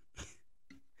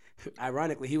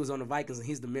 Ironically, he was on the Vikings and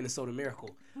he's the Minnesota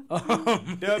Miracle.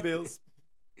 The Bills.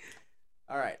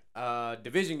 All right.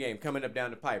 Division game coming up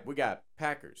down the pipe. We got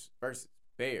Packers versus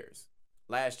Bears.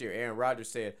 Last year, Aaron Rodgers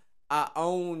said, "I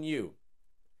own you."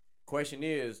 Question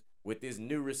is, with this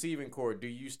new receiving core, do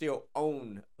you still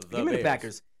own the Bears? Give me the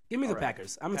Packers. Give me the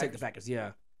Packers. I'm gonna take the Packers.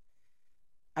 Yeah.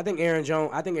 I think Aaron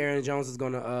Jones is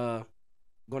gonna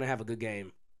have a good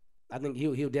game. I think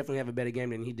he'll definitely have a better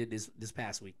game than he did this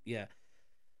past week. Yeah.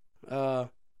 I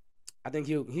think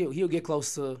he'll get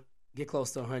close to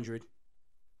 100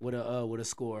 with a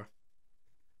score.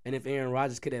 And if Aaron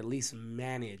Rodgers could at least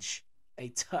manage a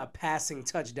passing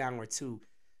touchdown or 2,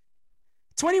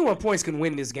 21 points can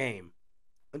win this game.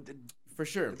 For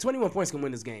sure. 21 points can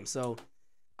win this game. So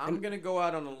I'm going to go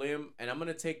out on a limb, and I'm going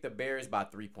to take the Bears by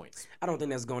 3 points. I don't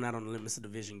think that's going out on a limb. It's a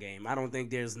division game. I don't think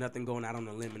there's nothing going out on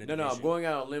a limb in a division. No, I'm going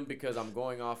out on a limb because I'm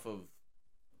going off of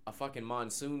a fucking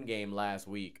monsoon game last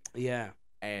week. Yeah.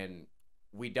 And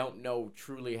we don't know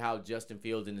truly how Justin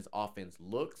Fields and his offense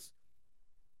looks.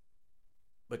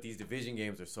 But these division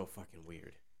games are so fucking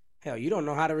weird. Hell, you don't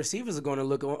know how the receivers are going to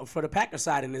look for the Packers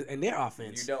side in their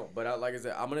offense. You don't, but like I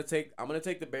said, I'm gonna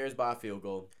take the Bears by a field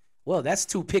goal. Well, that's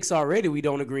 2 picks already we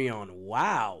don't agree on.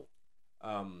 Wow.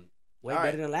 Way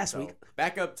better than last week.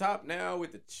 Back up top now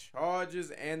with the Chargers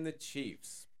and the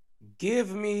Chiefs.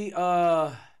 Give me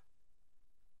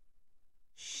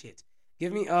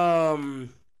Give me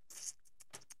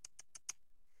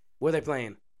where they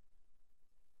playing?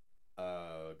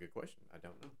 Good question. I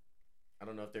don't know. I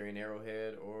don't know if they're in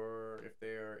Arrowhead or if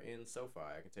they're in SoFi.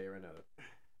 I can tell you right now.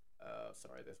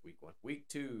 Sorry, that's week 1. Week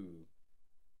 2.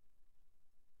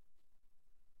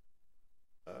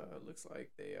 Looks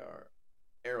like they are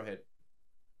Arrowhead.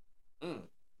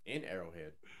 In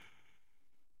Arrowhead.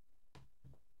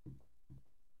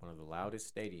 One of the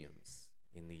loudest stadiums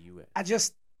in the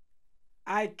U.S.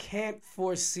 I can't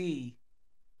foresee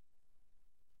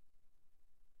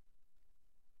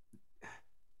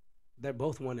they're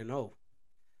both 1-0.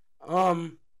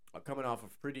 Coming off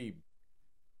of pretty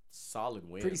solid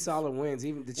wins.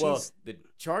 Even the Chiefs. Well, the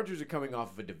Chargers are coming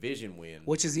off of a division win,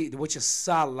 which is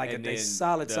solid, like a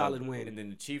solid win. And then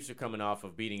the Chiefs are coming off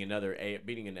of beating another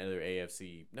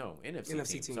NFC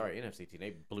team. Sorry, NFC team.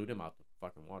 They blew them out the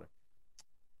fucking water.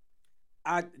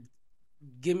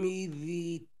 Give me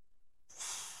the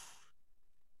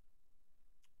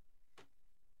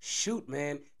shoot,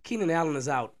 man. Keenan Allen is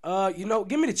out.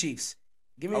 Give me the Chiefs.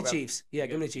 Give me the Chiefs. Yeah,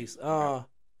 give me the Chiefs. I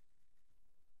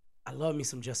love me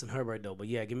some Justin Herbert though, but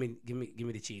yeah, give me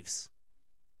the Chiefs.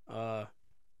 I'm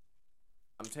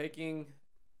taking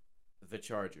the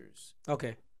Chargers.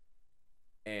 Okay.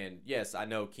 And yes, I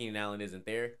know Keenan Allen isn't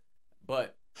there,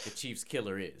 but the Chiefs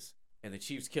killer is. And the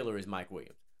Chiefs killer is Mike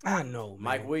Williams. I know, man.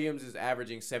 Mike Williams is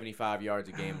averaging 75 yards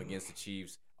a game against the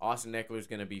Chiefs. Austin Eckler is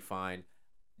going to be fine.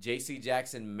 J.C.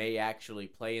 Jackson may actually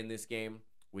play in this game,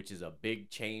 which is a big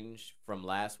change from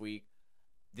last week.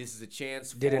 This is a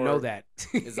chance. Didn't know that.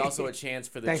 There's also a chance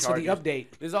for the Thanks Chargers. for the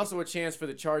update. There's also a chance for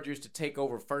the Chargers to take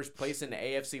over first place in the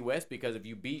AFC West because if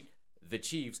you beat the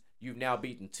Chiefs, you've now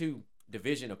beaten 2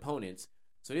 division opponents.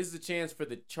 So this is a chance for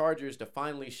the Chargers to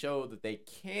finally show that they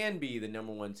can be the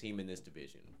number 1 team in this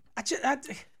division.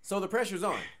 So the pressure's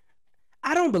on.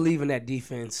 I don't believe in that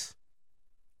defense.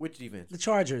 Which defense? The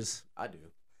Chargers. I do.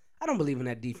 I don't believe in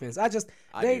that defense. I do.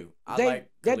 Like that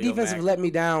Khalil defense Mack. have let me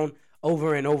down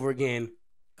over and over again.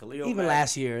 Even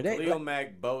last year. Khalil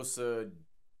Mack, Bosa,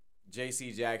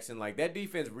 J.C. Jackson, like that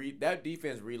defense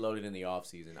reloaded in the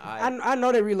offseason. I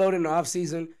know they reloaded in the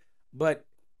offseason, but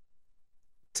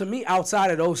to me, outside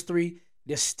of those 3,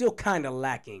 they're still kind of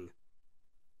lacking.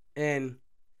 And,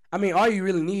 I mean, all you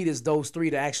really need is those 3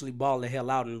 to actually ball the hell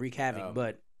out and wreak havoc.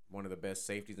 But one of the best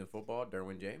safeties in football,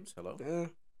 Derwin James. Hello?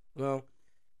 Well,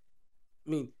 I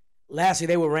mean, last year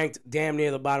they were ranked damn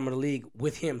near the bottom of the league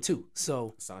with him, too.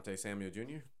 So Asante Samuel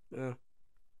Jr.?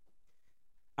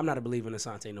 I'm not a believer in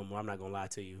Asante no more. I'm not going to lie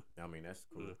to you. I mean, that's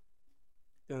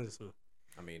cool.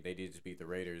 I mean, they did just beat the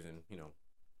Raiders and,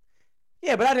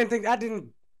 Yeah, but I didn't think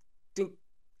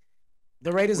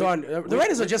the Raiders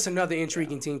are just another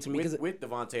intriguing team to me. With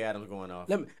Devontae Adams going off.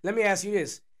 Let me ask you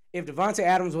this. If Devontae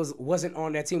Adams wasn't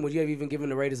on that team, would you have even given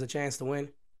the Raiders a chance to win?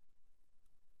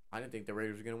 I didn't think the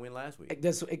Raiders were going to win last week.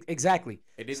 Exactly.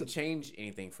 It didn't change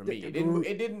anything for me. It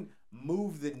didn't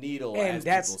move the needle, as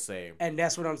people say. And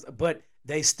that's what but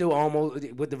they still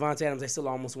almost, with Devontae Adams, they still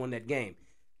almost won that game.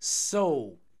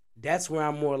 So that's where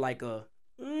I'm more like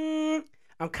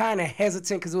I'm kind of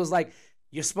hesitant because it was like,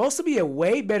 you're supposed to be a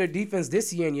way better defense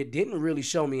this year, and you didn't really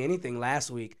show me anything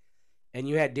last week. And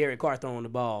you had Derek Carr throwing the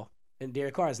ball. And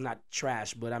Derek Carr is not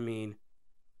trash, but I mean,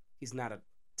 he's not a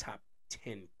top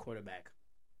 10 quarterback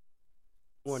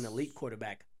or an elite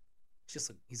quarterback.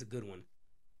 He's a good one.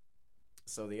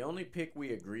 So the only pick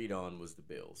we agreed on was the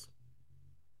Bills.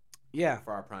 Yeah.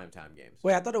 For our primetime games.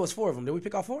 Wait, I thought it was 4 of them. Did we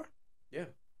pick all 4? Yeah.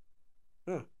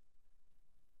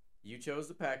 You chose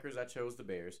the Packers. I chose the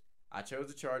Bears. I chose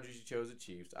the Chargers. You chose the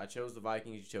Chiefs. I chose the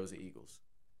Vikings. You chose the Eagles.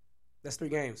 That's 3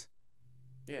 games.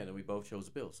 Yeah, and then we both chose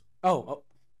the Bills. Oh,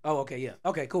 okay, yeah.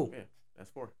 Okay, cool. Yeah, that's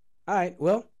 4. All right,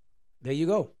 well, there you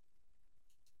go.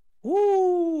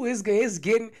 Ooh, it's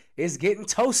getting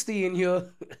toasty in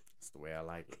here. That's the way I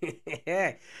like it.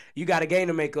 Yeah, you got a game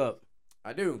to make up.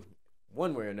 I do,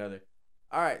 one way or another.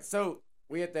 All right, so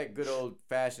we at that good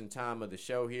old-fashioned time of the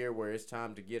show here where it's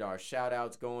time to get our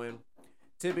shout-outs going.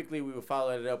 Typically, we would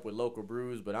follow it up with local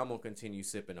brews, but I'm going to continue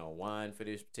sipping on wine for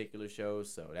this particular show,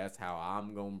 so that's how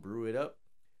I'm going to brew it up.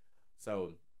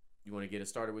 So, you want to get us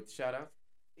started with the shout-outs?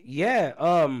 Yeah.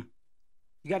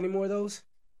 You got any more of those?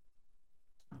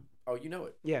 Oh, you know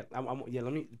it. Yeah.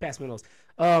 Let me pass me those.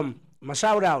 My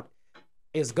shout-out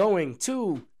is going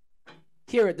to,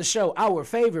 here at the show, our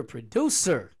favorite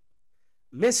producer,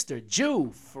 Mr.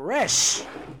 Jew Fresh,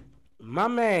 my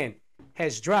man,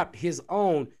 has dropped his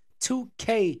own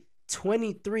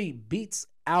 2K23 Beats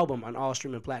album on all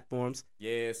streaming platforms.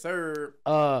 Yes, sir.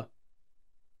 I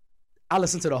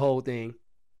listened to the whole thing.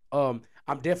 I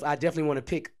definitely want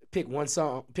to pick one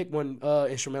song, pick one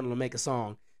instrumental to make a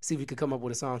song. See if we could come up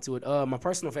with a song to it. My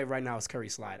personal favorite right now is Curry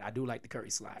Slide. I do like the Curry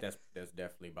Slide. That's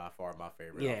definitely by far my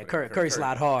favorite. Yeah, Curry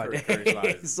Slide hard. Curry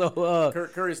Slide So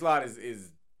Curry Slide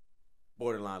is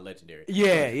borderline legendary.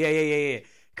 Yeah.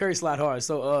 Curry Slide hard.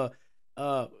 So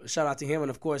shout out to him, and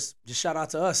of course, just shout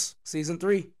out to us. Season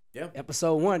 3,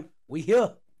 episode 1. We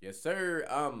here. Yes, sir.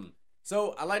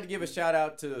 So I'd like to give a shout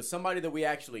out to somebody that we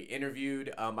actually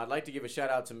interviewed. I'd like to give a shout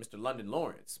out to Mr. London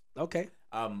Lawrence. Okay.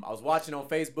 I was watching on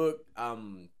Facebook.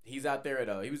 He's out there at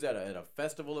a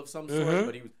festival of some sort,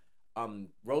 but he was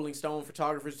Rolling Stone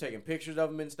photographers taking pictures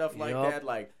of him and stuff like that.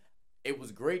 Like, it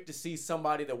was great to see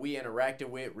somebody that we interacted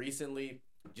with recently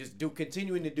just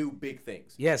continuing to do big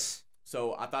things. Yes.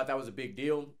 So I thought that was a big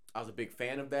deal. I was a big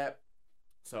fan of that.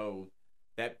 So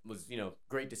that was,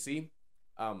 great to see.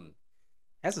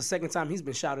 That's the second time he's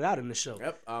been shouted out in the show.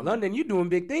 Yep. London, you doing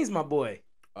big things, my boy.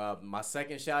 My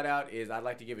second shout out is I'd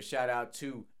like to give a shout out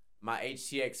to my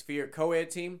HTX Sphere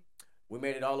co-ed team. We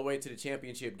made it all the way to the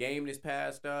championship game this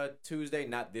past Tuesday.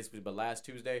 Not this week, but last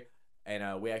Tuesday.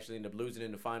 And we actually ended up losing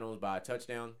in the finals by a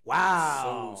touchdown.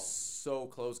 Wow. So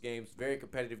close games. Very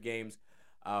competitive games.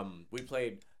 We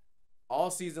played all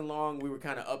season long. We were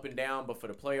kind of up and down, but for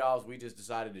the playoffs, we just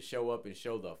decided to show up and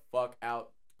show the fuck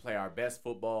out, play our best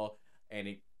football. And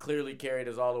it clearly carried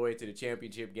us all the way to the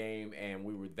championship game, and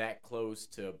we were that close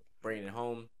to bringing it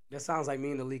home. That sounds like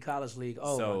me in the Lee College League.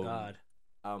 Oh, my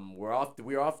God. We're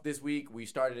off this week. We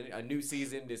started a new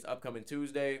season this upcoming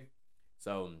Tuesday.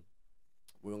 So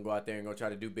we're going to go out there and go try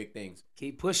to do big things.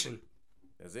 Keep pushing.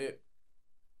 That's it.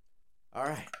 All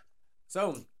right.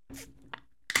 So,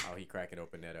 he cracking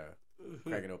open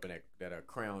that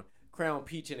Crown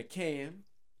Peach in a can.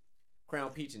 Crown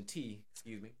Peach and tea,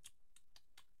 excuse me.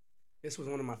 This was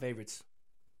one of my favorites.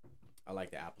 I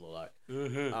like the apple a lot.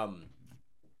 Mm-hmm.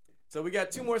 So we got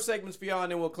 2 more segments for y'all,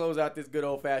 and then we'll close out this good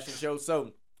old-fashioned show.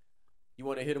 So, you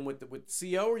want to hit them with the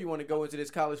CO, or you want to go into this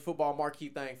college football marquee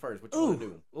thing first? What you want to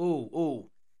do? Ooh.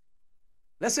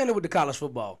 Let's end it with the college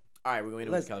football. All right, we're going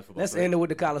to end it with college football. Let's end it with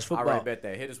the college football. All right, bet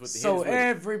that. Hit us with the So,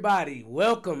 everybody,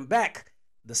 welcome back.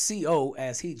 The CO,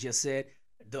 as he just said,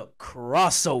 the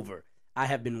crossover. I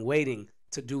have been waiting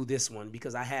to do this one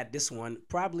because I had this one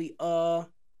probably 2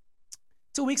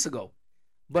 weeks ago.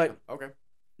 But okay.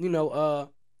 We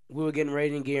were getting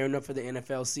ready and gearing up for the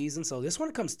NFL season. So this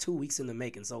one comes 2 weeks in the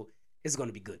making. So it's going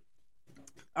to be good.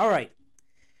 All right.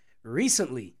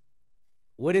 Recently,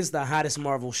 what is the hottest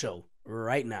Marvel show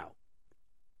right now?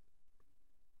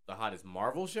 The hottest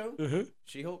Marvel show? Mm-hmm.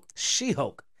 She-Hulk?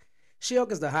 She-Hulk.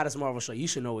 She-Hulk is the hottest Marvel show. You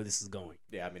should know where this is going.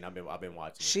 Yeah, I mean, I've been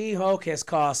watching. She-Hulk has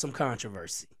caused some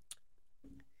controversy.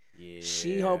 Yeah.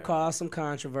 She-Hulk caused some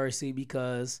controversy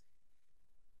because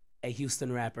a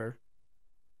Houston rapper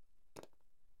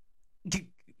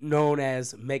known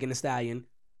as Megan Thee Stallion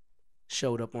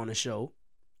showed up on the show.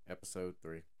 Episode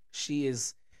 3. She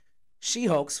is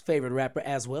She-Hulk's favorite rapper,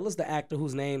 as well as the actor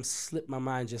whose name slipped my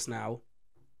mind just now.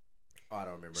 Oh, I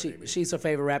don't remember her name. She's her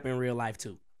favorite rapper in real life,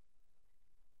 too.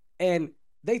 And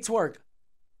they twerked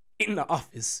in the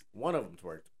office. One of them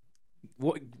twerked.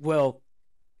 Well,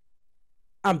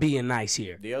 I'm being nice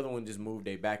here. The other one just moved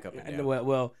their back up and down.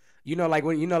 Well, like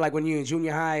when you're in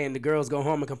junior high and the girls go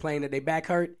home and complain that their back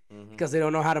hurt because they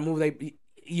don't know how to move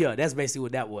that's basically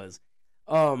what that was.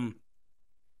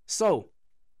 So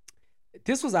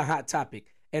this was a hot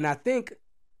topic, and I think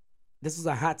this was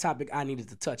a hot topic I needed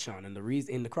to touch on, and the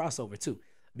reason in the crossover too,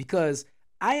 because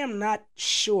I am not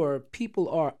sure people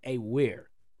are aware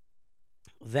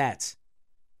that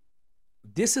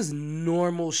this is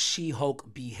normal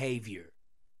She-Hulk behavior.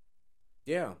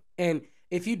 Yeah. And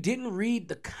if you didn't read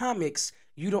the comics,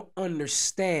 you don't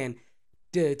understand.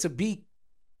 To be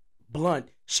blunt,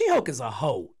 She-Hulk is a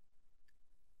hoe.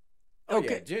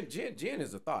 Okay. Yeah, Jen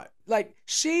is a thought. Like,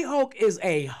 She-Hulk is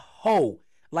a hoe.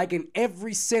 Like, in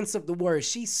every sense of the word.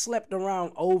 She slept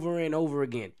around over and over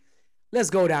again. Let's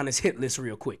go down this hit list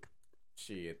real quick.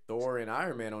 Shit, Thor and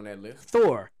Iron Man on that list.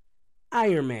 Thor,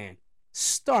 Iron Man,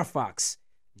 Star Fox,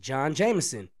 John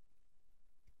Jameson,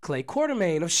 Clay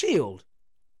Quartermain of S.H.I.E.L.D.,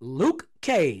 Luke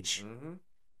Cage,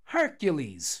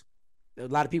 Hercules. A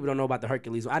lot of people don't know about the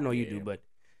Hercules. I know you do, but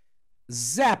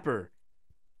Zapper.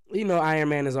 Iron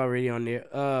Man is already on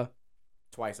there.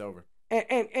 Twice over.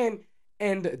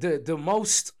 And the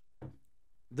most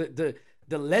the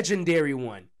legendary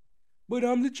one. But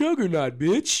I'm the Juggernaut,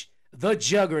 bitch. The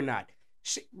Juggernaut.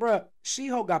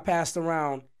 She-Hulk got passed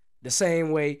around the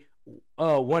same way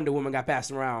Wonder Woman got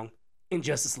passed around in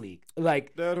Justice League.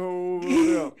 Like that over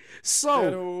there. That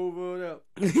so over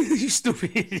there. you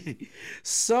stupid.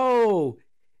 So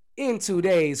in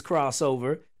today's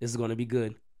crossover, this is going to be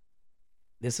good.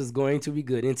 This is going to be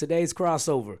good. In today's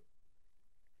crossover,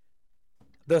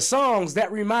 the songs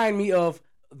that remind me of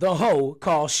the hoe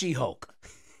called She-Hulk.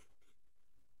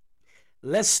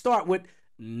 Let's start with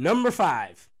number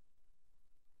 5.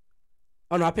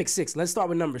 Oh, no, I picked 6. Let's start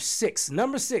with number 6.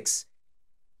 Number 6,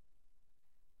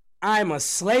 I'm a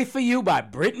Slave for You by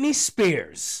Britney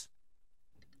Spears.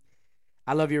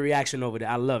 I love your reaction over there.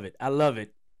 I love it. I love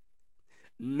it.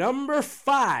 Number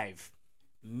 5,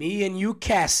 Me and You,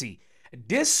 Cassie.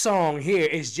 This song here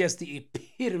is just the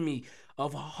epitome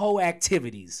of hoe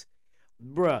activities.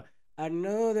 Bruh, I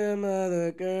know them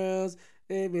other girls,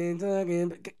 they've been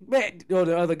talking, or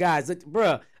the other guys.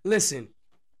 Bruh, listen,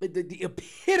 the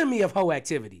epitome of hoe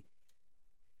activity.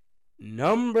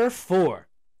 Number 4,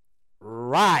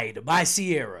 Ride by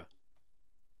Sierra.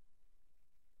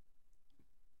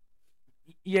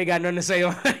 You ain't got nothing to say.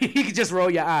 You can just roll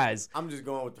your eyes. I'm just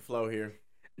going with the flow here.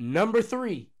 Number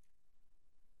 3,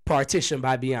 Partition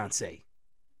by Beyonce.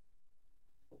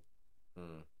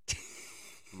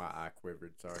 My eye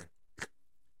quivered, sorry.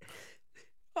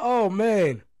 Oh,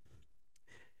 man.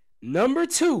 Number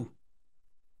 2.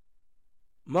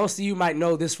 Most of you might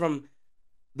know this from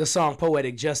the song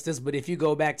Poetic Justice, but if you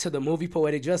go back to the movie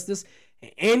Poetic Justice,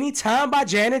 Anytime by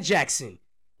Janet Jackson.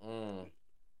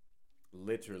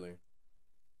 Literally.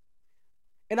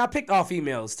 And I picked all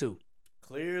females, too.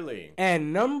 Clearly.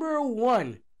 And number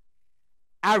 1,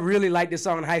 I really liked this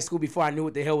song in high school before I knew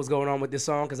what the hell was going on with this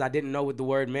song because I didn't know what the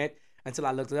word meant until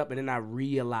I looked it up, and then I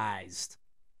realized.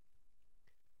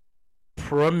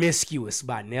 Promiscuous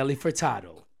by Nelly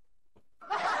Furtado.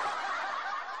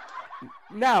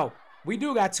 Now, we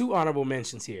do got 2 honorable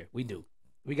mentions here. We do.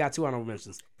 We got 2 honorable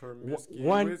mentions.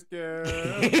 Promiscuous girl,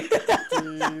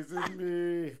 teasing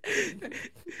me.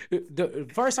 The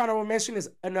first honorable mention is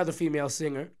another female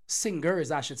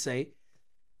singers, I should say,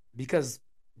 because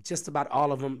just about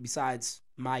all of them, besides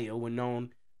Maya, were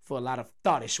known for a lot of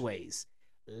thoughtish ways.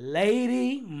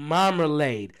 Lady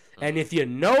Marmalade. And if you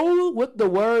know what the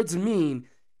words mean,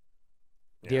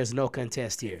 there's no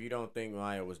contest here. If you don't think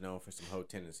Maya was known for some hoe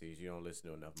tendencies, you don't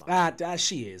listen to enough Maya.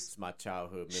 She is. It's my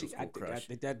childhood middle school crush.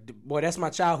 Boy, that's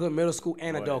my childhood middle school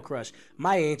and adult crush.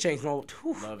 Maya ain't changed no.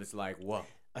 Love is like, whoa.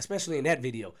 Especially in that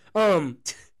video. And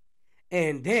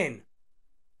then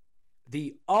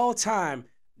the all-time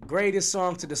greatest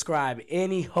song to describe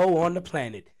any hoe on the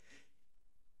planet.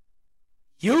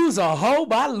 Use a Hoe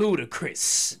by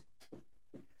Ludacris.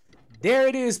 There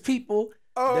it is, people.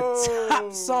 The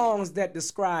top songs that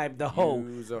describe the hoe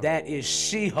that is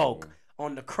She-Hulk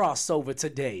on the crossover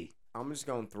today. I'm just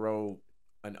going to throw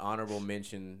an honorable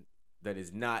mention that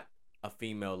is not a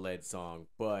female-led song,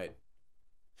 but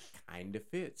kind of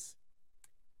fits.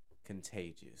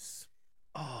 Contagious.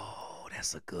 Oh,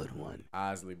 that's a good one.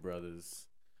 Isley Brothers.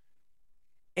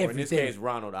 Everything. Or in this case,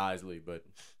 Ronald Isley, but...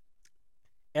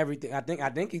 Everything. I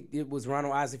think it was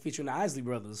Ronald Isley featuring the Isley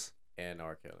Brothers. And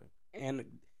R. Kelly. And,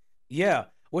 yeah,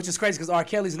 which is crazy because R.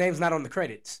 Kelly's name's not on the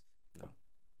credits. No.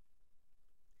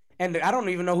 And I don't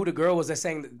even know who the girl was that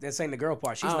sang the girl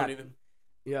part. She's not even.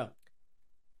 Yeah.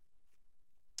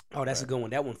 Oh, that's a good one.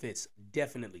 That one fits.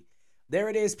 Definitely. There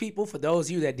it is, people. For those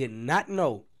of you that did not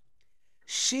know,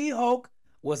 She-Hulk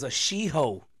was a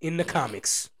she-hoe in the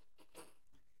comics.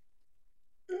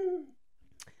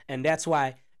 And that's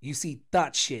why you see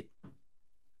thought shit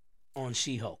on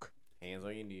She-Hulk. Hands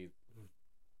on your knees.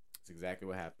 That's exactly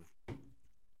what happened.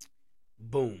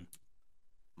 Boom.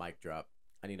 Mic drop.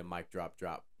 I need a mic drop.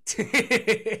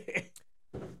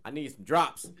 I need some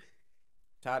drops.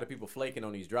 Tired of people flaking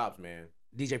on these drops, man.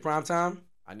 DJ Primetime?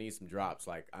 I need some drops.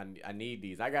 Like, I need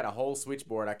these. I got a whole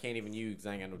switchboard I can't even use because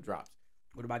I ain't got no drops.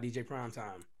 What about DJ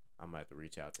Primetime? I might have to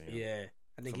reach out to him. Yeah.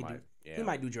 I think he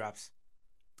might do drops.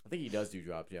 I think he does do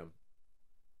drops, yeah.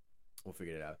 We'll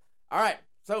figure it out. All right,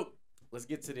 so let's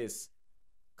get to this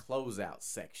closeout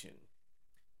section.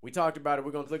 We talked about it.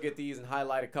 We're going to look at these and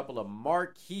highlight a couple of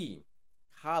marquee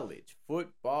college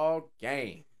football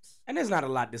games. And there's not a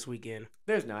lot this weekend.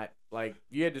 There's not. Like,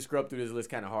 you had to scrub through this list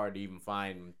kind of hard to even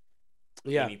find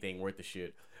anything worth the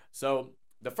shit. So,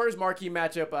 the first marquee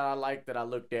matchup that I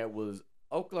looked at was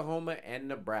Oklahoma and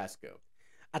Nebraska.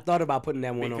 I thought about putting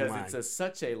that one on mine. Because it's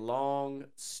such a long,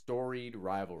 storied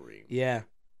rivalry. Yeah.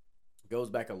 Goes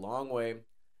back a long way.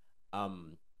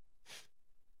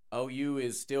 OU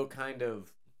is still kind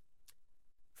of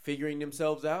figuring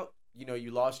themselves out. You know,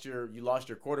 you lost your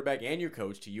quarterback and your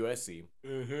coach to USC.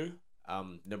 Mm-hmm.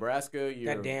 Nebraska,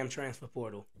 you're That damn transfer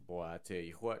portal. boy. I tell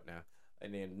you what now.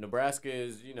 And then Nebraska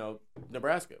is,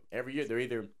 Nebraska. Every year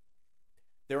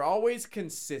they're always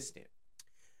consistent,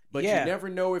 but Yeah. you never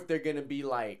know if they're gonna be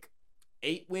like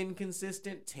 8-win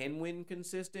consistent, 10-win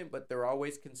consistent, but they're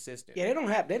always consistent. Yeah,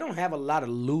 they don't have a lot of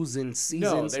losing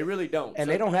seasons. No, they really don't. And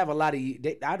they don't have a lot of.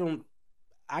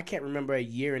 I can't remember a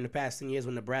year in the past 10 years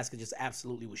when Nebraska just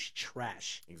absolutely was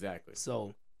trash. Exactly.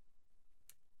 So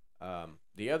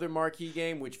The other marquee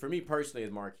game, which for me personally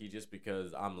is marquee, just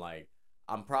because I'm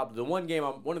probably one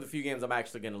of the few games I'm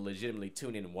actually going to legitimately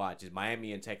tune in and watch is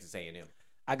Miami and Texas A&M.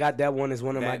 I got that one as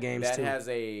one of my games too.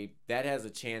 That has a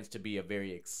chance to be a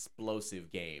very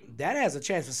explosive game. That has a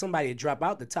chance for somebody to drop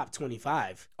out the top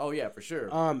 25. Oh yeah, for sure.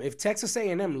 If Texas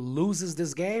A&M loses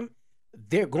this game,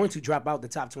 they're going to drop out the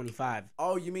top 25.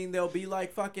 Oh, you mean they'll be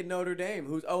like fucking Notre Dame,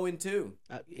 who's 0-2,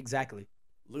 Exactly.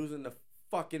 losing to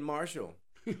fucking Marshall.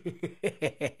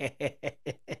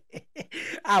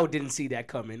 I didn't see that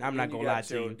coming. I'm not going to lie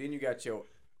to you. Then you got your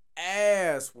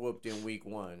ass whooped in week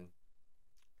 1.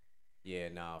 Yeah,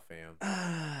 nah, fam.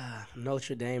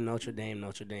 Notre Dame.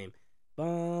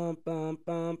 Bum, bum,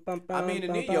 bum, bum, I mean,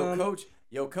 and bum, then bum.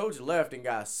 your coach left and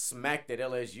got smacked at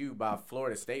LSU by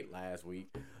Florida State last week.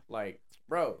 Like,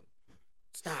 bro,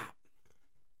 stop.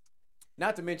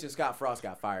 Not to mention Scott Frost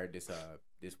got fired this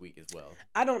week as well.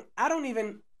 I don't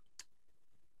even.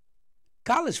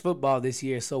 College football this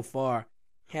year so far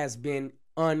has been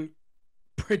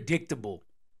unpredictable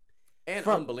And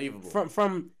unbelievable.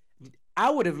 I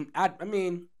would have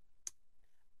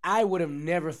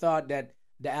never thought that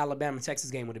the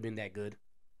Alabama-Texas game would have been that good.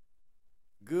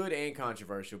 Good and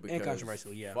controversial.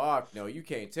 Yeah. Fuck no, you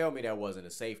can't tell me that wasn't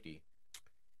a safety.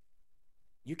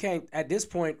 You can't, at this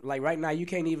point, like right now, you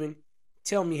can't even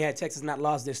tell me had Texas not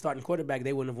lost their starting quarterback,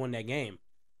 they wouldn't have won that game.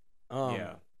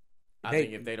 Yeah. I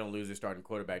think if they don't lose their starting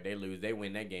quarterback, they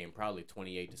win that game probably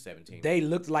 28-17. They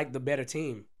looked like the better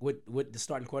team with the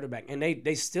starting quarterback. And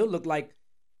they still look like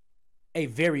a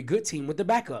very good team with the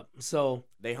backup. So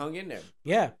they hung in there.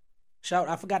 yeah.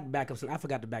 I forgot the backup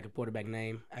quarterback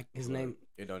name. His name.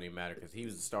 It don't even matter because he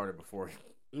was the starter before.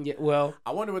 Yeah, well.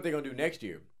 I wonder what they're going to do next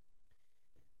year.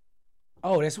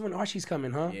 Oh, that's when Archie's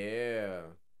coming, huh? Yeah.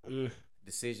 Mm.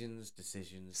 Decisions.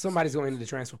 Somebody's going into the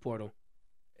transfer portal.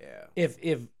 Yeah.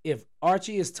 If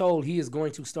Archie is told he is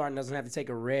going to start and doesn't have to take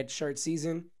a red shirt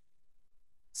season,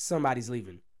 somebody's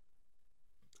leaving.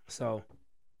 So.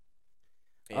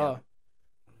 Yeah.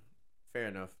 Fair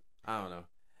enough. I don't know.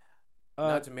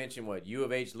 Not to mention what U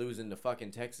of H losing to fucking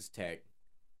Texas Tech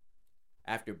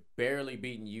after barely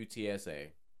beating UTSA.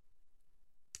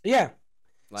 Yeah.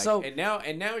 Like, so and now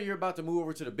you're about to move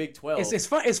over to the Big 12.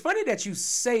 It's funny that you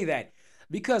say that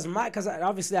because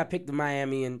obviously I picked the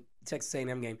Miami and Texas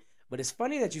A&M game, but it's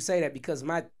funny that you say that because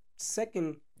my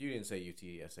second. You didn't say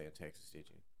UTSA and Texas, did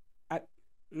you?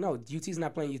 No, UT's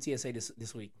not playing UTSA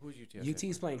this week. Who's UTSA?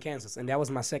 UT's playing Kansas, and that was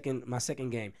my second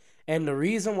game. And the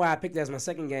reason why I picked that as my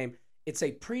second game, it's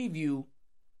a preview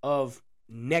of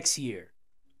next year.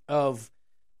 I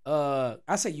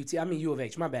say UT, I mean U of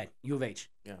H. My bad, U of H.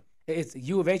 Yeah, it's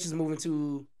U of H is moving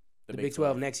to the Big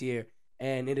 12 next year,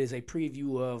 and it is a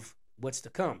preview of what's to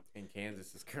come. And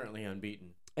Kansas is currently unbeaten.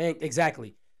 And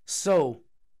exactly. So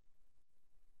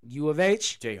U of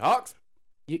H, Jayhawks.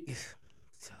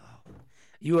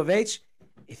 U of H,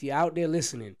 if you're out there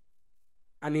listening,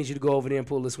 I need you to go over there and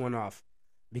pull this one off.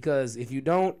 Because if you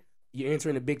don't, you're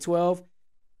entering the Big 12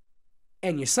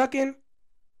 and you're sucking.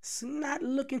 It's not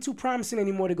looking too promising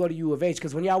anymore to go to U of H.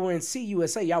 Because when y'all were in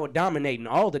CUSA, y'all were dominating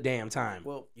all the damn time.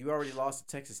 Well, you already lost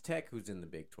to Texas Tech, who's in the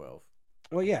Big 12.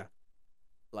 Well, yeah.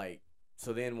 Like,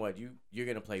 so then what? You're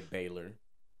going to play Baylor.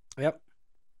 Yep.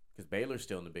 Because Baylor's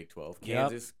still in the Big 12.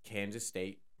 Yep. Kansas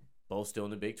State, both still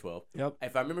in the Big 12. Yep.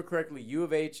 If I remember correctly, U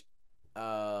of H,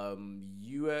 Southern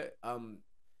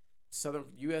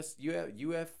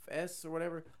UFS or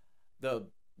whatever, the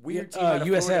weird team out of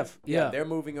USF. Florida, Yeah, they're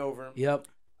moving over. Yep.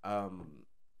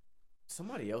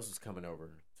 Somebody else is coming over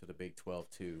to the Big 12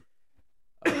 too.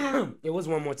 It was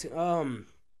one more team.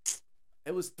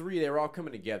 It was 3. They were all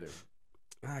coming together.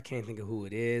 I can't think of who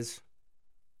it is.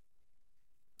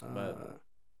 But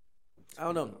I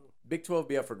don't know. Big 12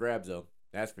 be up for grabs though.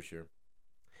 That's for sure.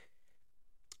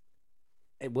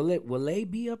 Hey, will they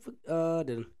be up for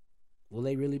will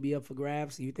they really be up for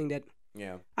grabs? You think that?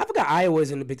 Yeah. I forgot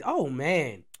Iowa's in the Big. Oh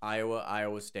man.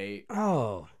 Iowa State.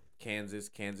 Oh. Kansas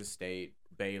State,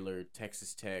 Baylor,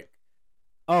 Texas Tech.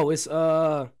 Oh, it's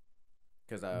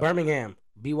Birmingham,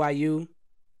 BYU.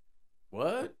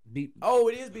 What? It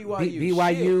is BYU.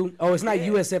 BYU. Shit. Oh, it's not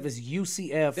USF. It's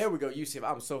UCF. There we go. UCF.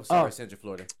 I'm so sorry, Central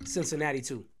Florida. Cincinnati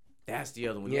too. That's the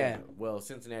other one. Yeah. Well,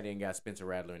 Cincinnati ain't got Spencer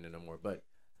Rattler in it no more, but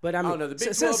But I mean, don't know, the Big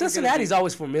 12 is gonna Cincinnati's be-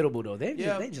 always formidable though. They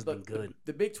yeah, just been but good.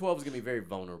 The Big 12 is gonna be very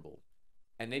vulnerable.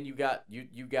 And then you got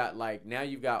like now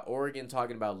you've got Oregon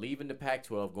talking about leaving the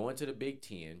Pac-12, going to the Big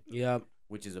 10, Yep.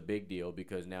 which is a big deal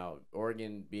because now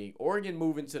Oregon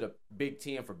moving to the Big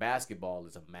 10 for basketball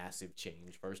is a massive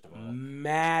change. First of all,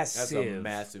 Massive. that's a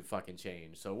massive fucking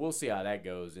change. So we'll see how that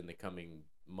goes in the coming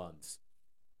months.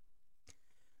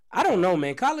 I don't know,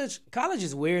 man. College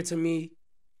is weird to me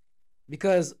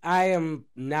because I am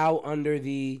now under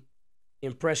the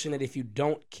impression that if you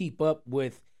don't keep up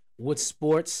with what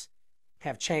sports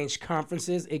have changed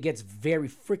conferences, it gets very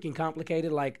freaking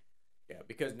complicated. Like, Yeah,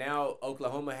 because now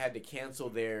Oklahoma had to cancel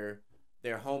their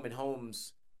home and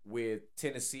homes with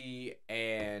Tennessee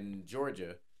and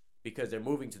Georgia because they're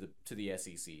moving to the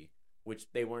SEC, which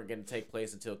they weren't going to take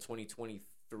place until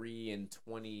 2023 and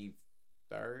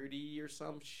 2030 or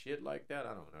some shit like that.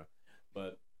 I don't know,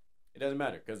 but it doesn't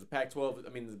matter because the Pac-12.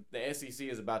 I mean, the SEC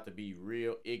is about to be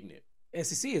real ignorant.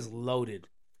 SEC is loaded.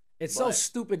 It's But- so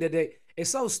stupid that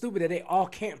they all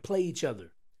can't play each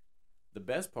other. The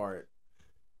best part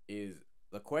is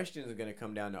the question is going to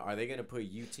come down to: are they going to put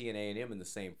UT and A&M in the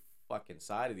same fucking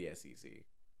side of the SEC?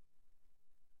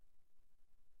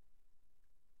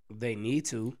 They need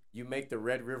to. You make the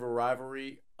Red River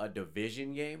rivalry a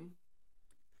division game.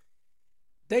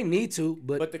 They need to,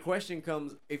 But the question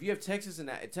comes: if you have Texas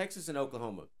and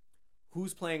Oklahoma,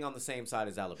 who's playing on the same side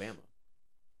as Alabama?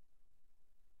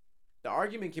 The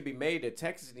argument can be made that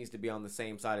Texas needs to be on the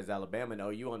same side as Alabama and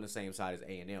OU on the same side as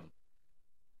A&M.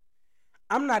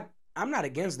 I'm not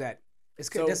against that. It's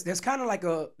So- that's kind of like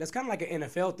an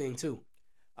NFL thing too.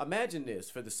 Imagine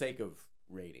this for the sake of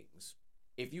ratings.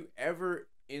 If you ever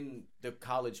in the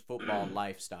college football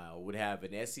lifestyle would have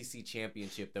an SEC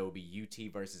championship that would be UT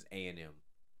versus A&M.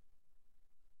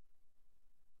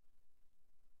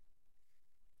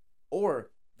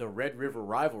 Or the Red River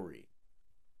rivalry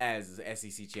as the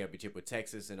SEC championship with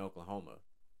Texas and Oklahoma.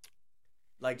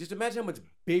 Like, just imagine how much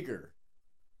bigger,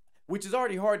 which is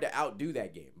already hard to outdo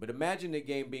that game. But imagine the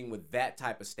game being with that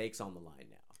type of stakes on the line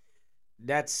now.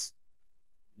 That's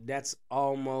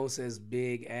almost as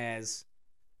big as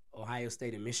Ohio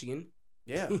State and Michigan.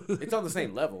 Yeah, it's on the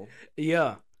same level.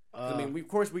 Yeah. I mean, of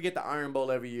course, we get the Iron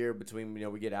Bowl every year between,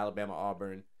 we get Alabama,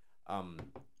 Auburn.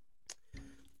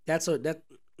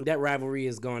 That rivalry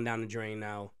is going down the drain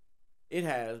now. It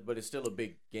has, but it's still a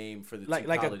big game for the two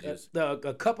Like colleges.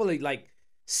 a couple of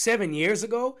 7 years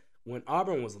ago when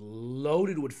Auburn was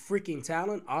loaded with freaking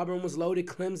talent. Auburn was loaded,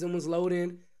 Clemson was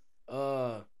loaded,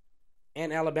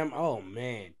 and Alabama. Oh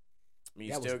man, I mean,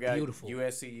 you that still was got beautiful.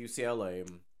 USC, UCLA.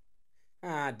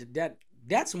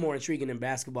 That's more intriguing in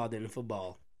basketball than in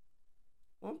football.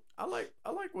 Well, I like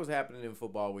what's happening in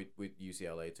football with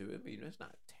UCLA too. I mean, it's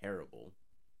not terrible,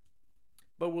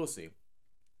 but we'll see.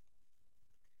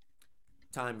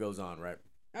 Time goes on, right?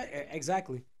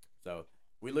 Exactly. So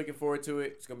we're looking forward to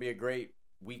it. It's gonna be a great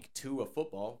week 2 of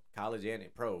football, college and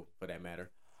pro for that matter.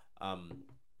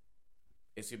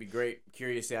 It's gonna be great.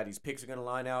 Curious to see how these picks are gonna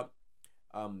line out.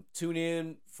 Tune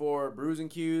in for Brews and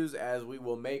Q's as we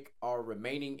will make our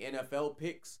remaining NFL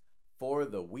picks for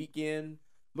the weekend.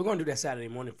 We're gonna do that Saturday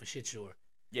morning for shit sure.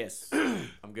 Yes,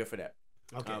 I'm good for that.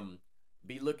 Okay.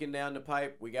 Be looking down the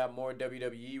pipe. We got more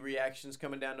WWE reactions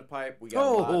coming down the pipe. We got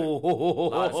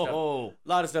a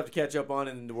lot of stuff to catch up on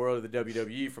in the world of the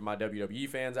WWE for my WWE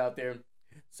fans out there.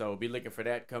 So be looking for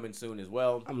that coming soon as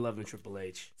well. I'm loving Triple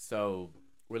H. So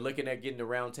we're looking at getting the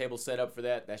round table set up for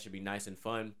that. That should be nice and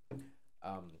fun.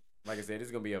 Like I said, this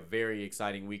is going to be a very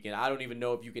exciting weekend. I don't even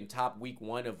know if you can top week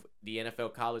 1 of the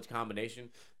NFL college combination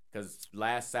because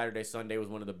last Saturday, Sunday was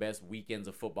one of the best weekends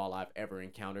of football I've ever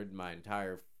encountered in my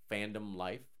entire fandom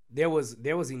life. There was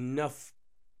enough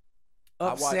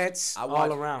upsets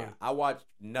all around. Yeah, I watched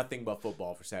nothing but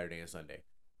football for Saturday and Sunday.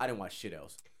 I didn't watch shit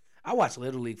else. I watched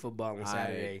Little League football on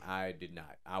Saturday. I did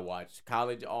not. I watched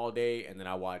college all day, and then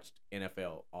I watched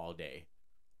NFL all day.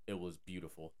 It was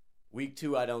beautiful. Week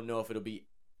 2, I don't know if it'll be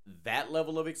that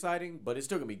level of exciting, but it's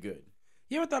still going to be good.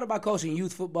 You ever thought about coaching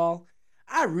youth football?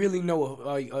 I really know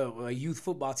a youth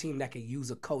football team that could use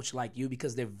a coach like you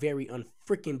because they're very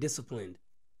unfreaking disciplined.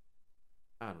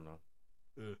 I don't know.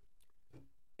 Mm.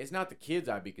 It's not the kids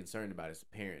I'd be concerned about, it's the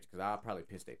parents, because I'll probably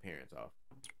piss their parents off.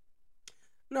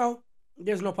 No,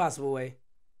 there's no possible way.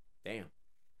 Damn.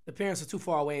 The parents are too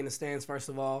far away in the stands, first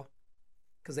of all,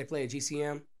 because they play at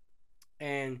GCM.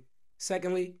 And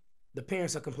secondly, the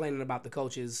parents are complaining about the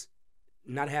coaches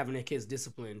not having their kids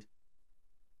disciplined.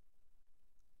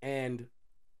 And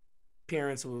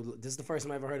parents this is the first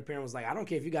time I ever heard a parent was like, I don't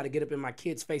care if you got to get up in my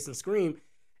kid's face and scream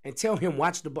and tell him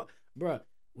watch the ball. Bruh,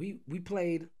 we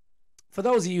played. For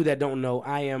those of you that don't know,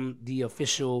 I am the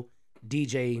official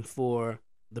DJ for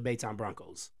the Baytown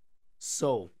Broncos.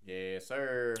 So, Yes,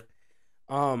 sir.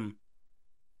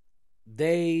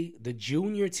 The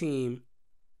junior team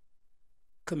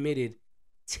committed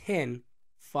 10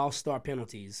 false start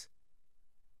penalties,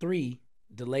 3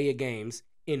 delay of games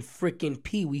in freaking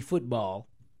Pee Wee football,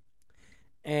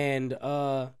 and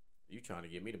You trying to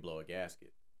get me to blow a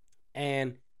gasket?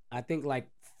 and I think like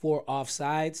 4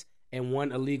 offsides and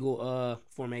 1 illegal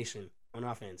formation on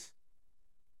offense.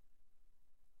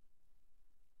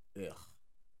 Ugh.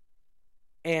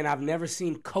 And I've never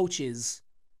seen coaches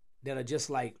that are just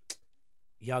like,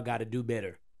 y'all got to do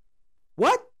better.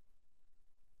 What?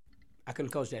 I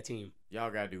couldn't coach that team. Y'all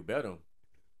gotta do better.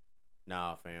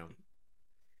 Nah, fam.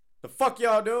 The fuck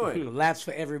y'all doing? Laps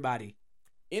for everybody.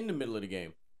 In the middle of the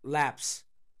game. Laps.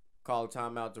 Call a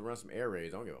timeout to run some air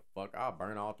raids. I don't give a fuck. I'll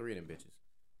burn all 3 of them bitches.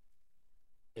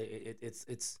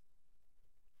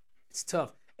 It's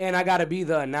tough. And I got to be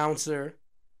the announcer,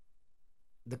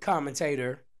 the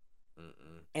commentator,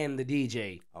 and the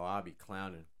DJ. Oh, I'll be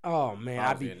clowning. Oh man, If I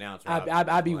I'd was the be announcer, I'd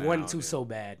be clowning. wanting to so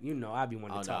bad. You know, I'd be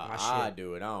wanting Oh, to talk nah, my I shit.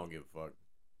 do it. I don't give a fuck.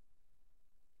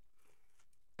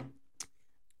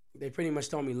 They pretty much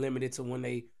told me limited to when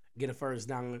they get a first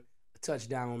down, a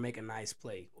touchdown, or make a nice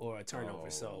play or a turnover. Oh,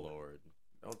 So Lord.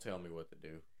 Don't tell me what to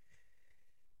do.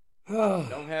 well,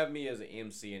 Don't have me as an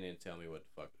MC and then tell me what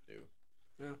the fuck to do.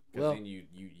 Because then you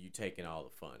taking all the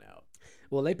fun out.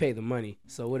 well, they pay the money,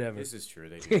 so whatever. This is true.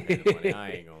 They do pay the money. I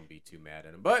ain't going to be too mad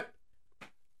at them. But,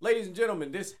 ladies and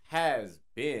gentlemen, this has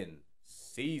been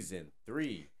season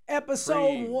 3.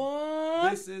 Episode Pre-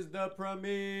 1. This is the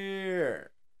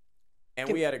premiere. And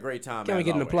Can- we had a great time. Can we as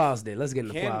get an always. applause there? Let's get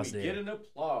an Can applause we there. get an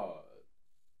applause?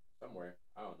 Somewhere.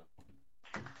 I don't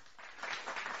know.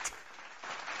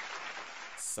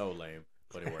 So lame,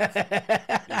 but it works.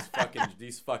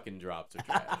 These fucking drops are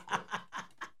trash. Bro.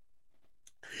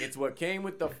 It's what came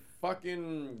with the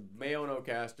fucking Mayo No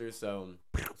Caster, so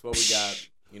that's what we got.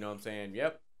 You know what I'm saying?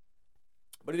 Yep.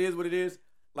 But it is what it is.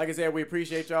 Like I said, we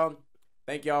appreciate y'all.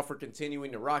 Thank y'all for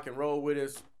continuing to rock and roll with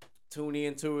us. Tune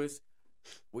in to us.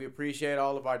 We appreciate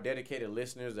all of our dedicated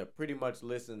listeners that pretty much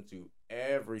listen to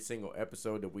every single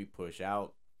episode that we push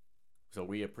out. So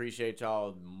we appreciate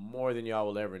y'all more than y'all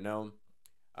will ever know.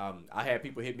 I had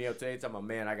people hit me up today talking about,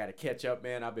 man, I got to catch up,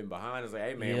 man. I've been behind. I was like,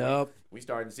 hey, man, Yep. we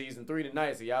starting season 3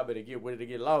 tonight, so y'all better get with it to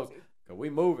get lost. Because we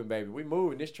moving, baby. We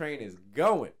moving. This train is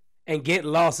going. And get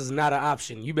lost is not an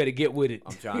option. You better get with it.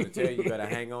 I'm trying to tell you, you better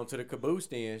hang on to the caboose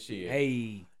then, shit.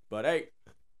 Hey. But, hey,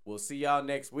 we'll see y'all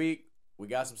next week. We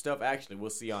got some stuff. Actually, we'll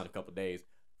see y'all in a couple days.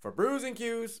 For Brews and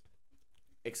Q's,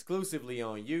 exclusively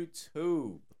on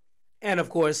YouTube. And, of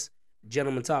course,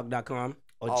 gentlemantalk.com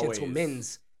or Always.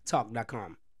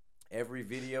 gentlemanstalk.com. Every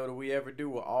video that we ever do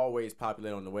will always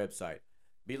populate on the website.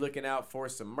 Be looking out for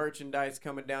some merchandise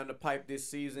coming down the pipe this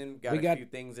season. Got a few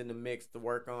things in the mix to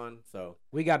work on. So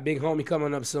we got Big Homie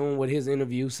coming up soon with his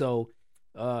interview. So,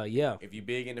 yeah. If you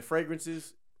big into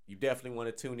fragrances, you definitely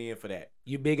want to tune in for that.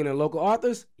 You big into local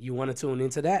authors, you want to tune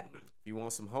into that. If you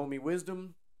want some homie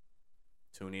wisdom,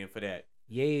 tune in for that.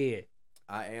 Yeah.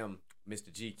 I am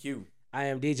Mr. GQ. I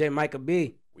am DJ Micah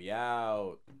B. We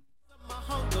out. My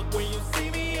hunger when you see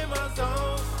me in my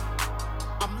zone.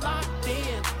 I'm locked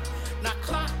in, not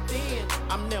clocked in.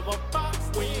 I'm never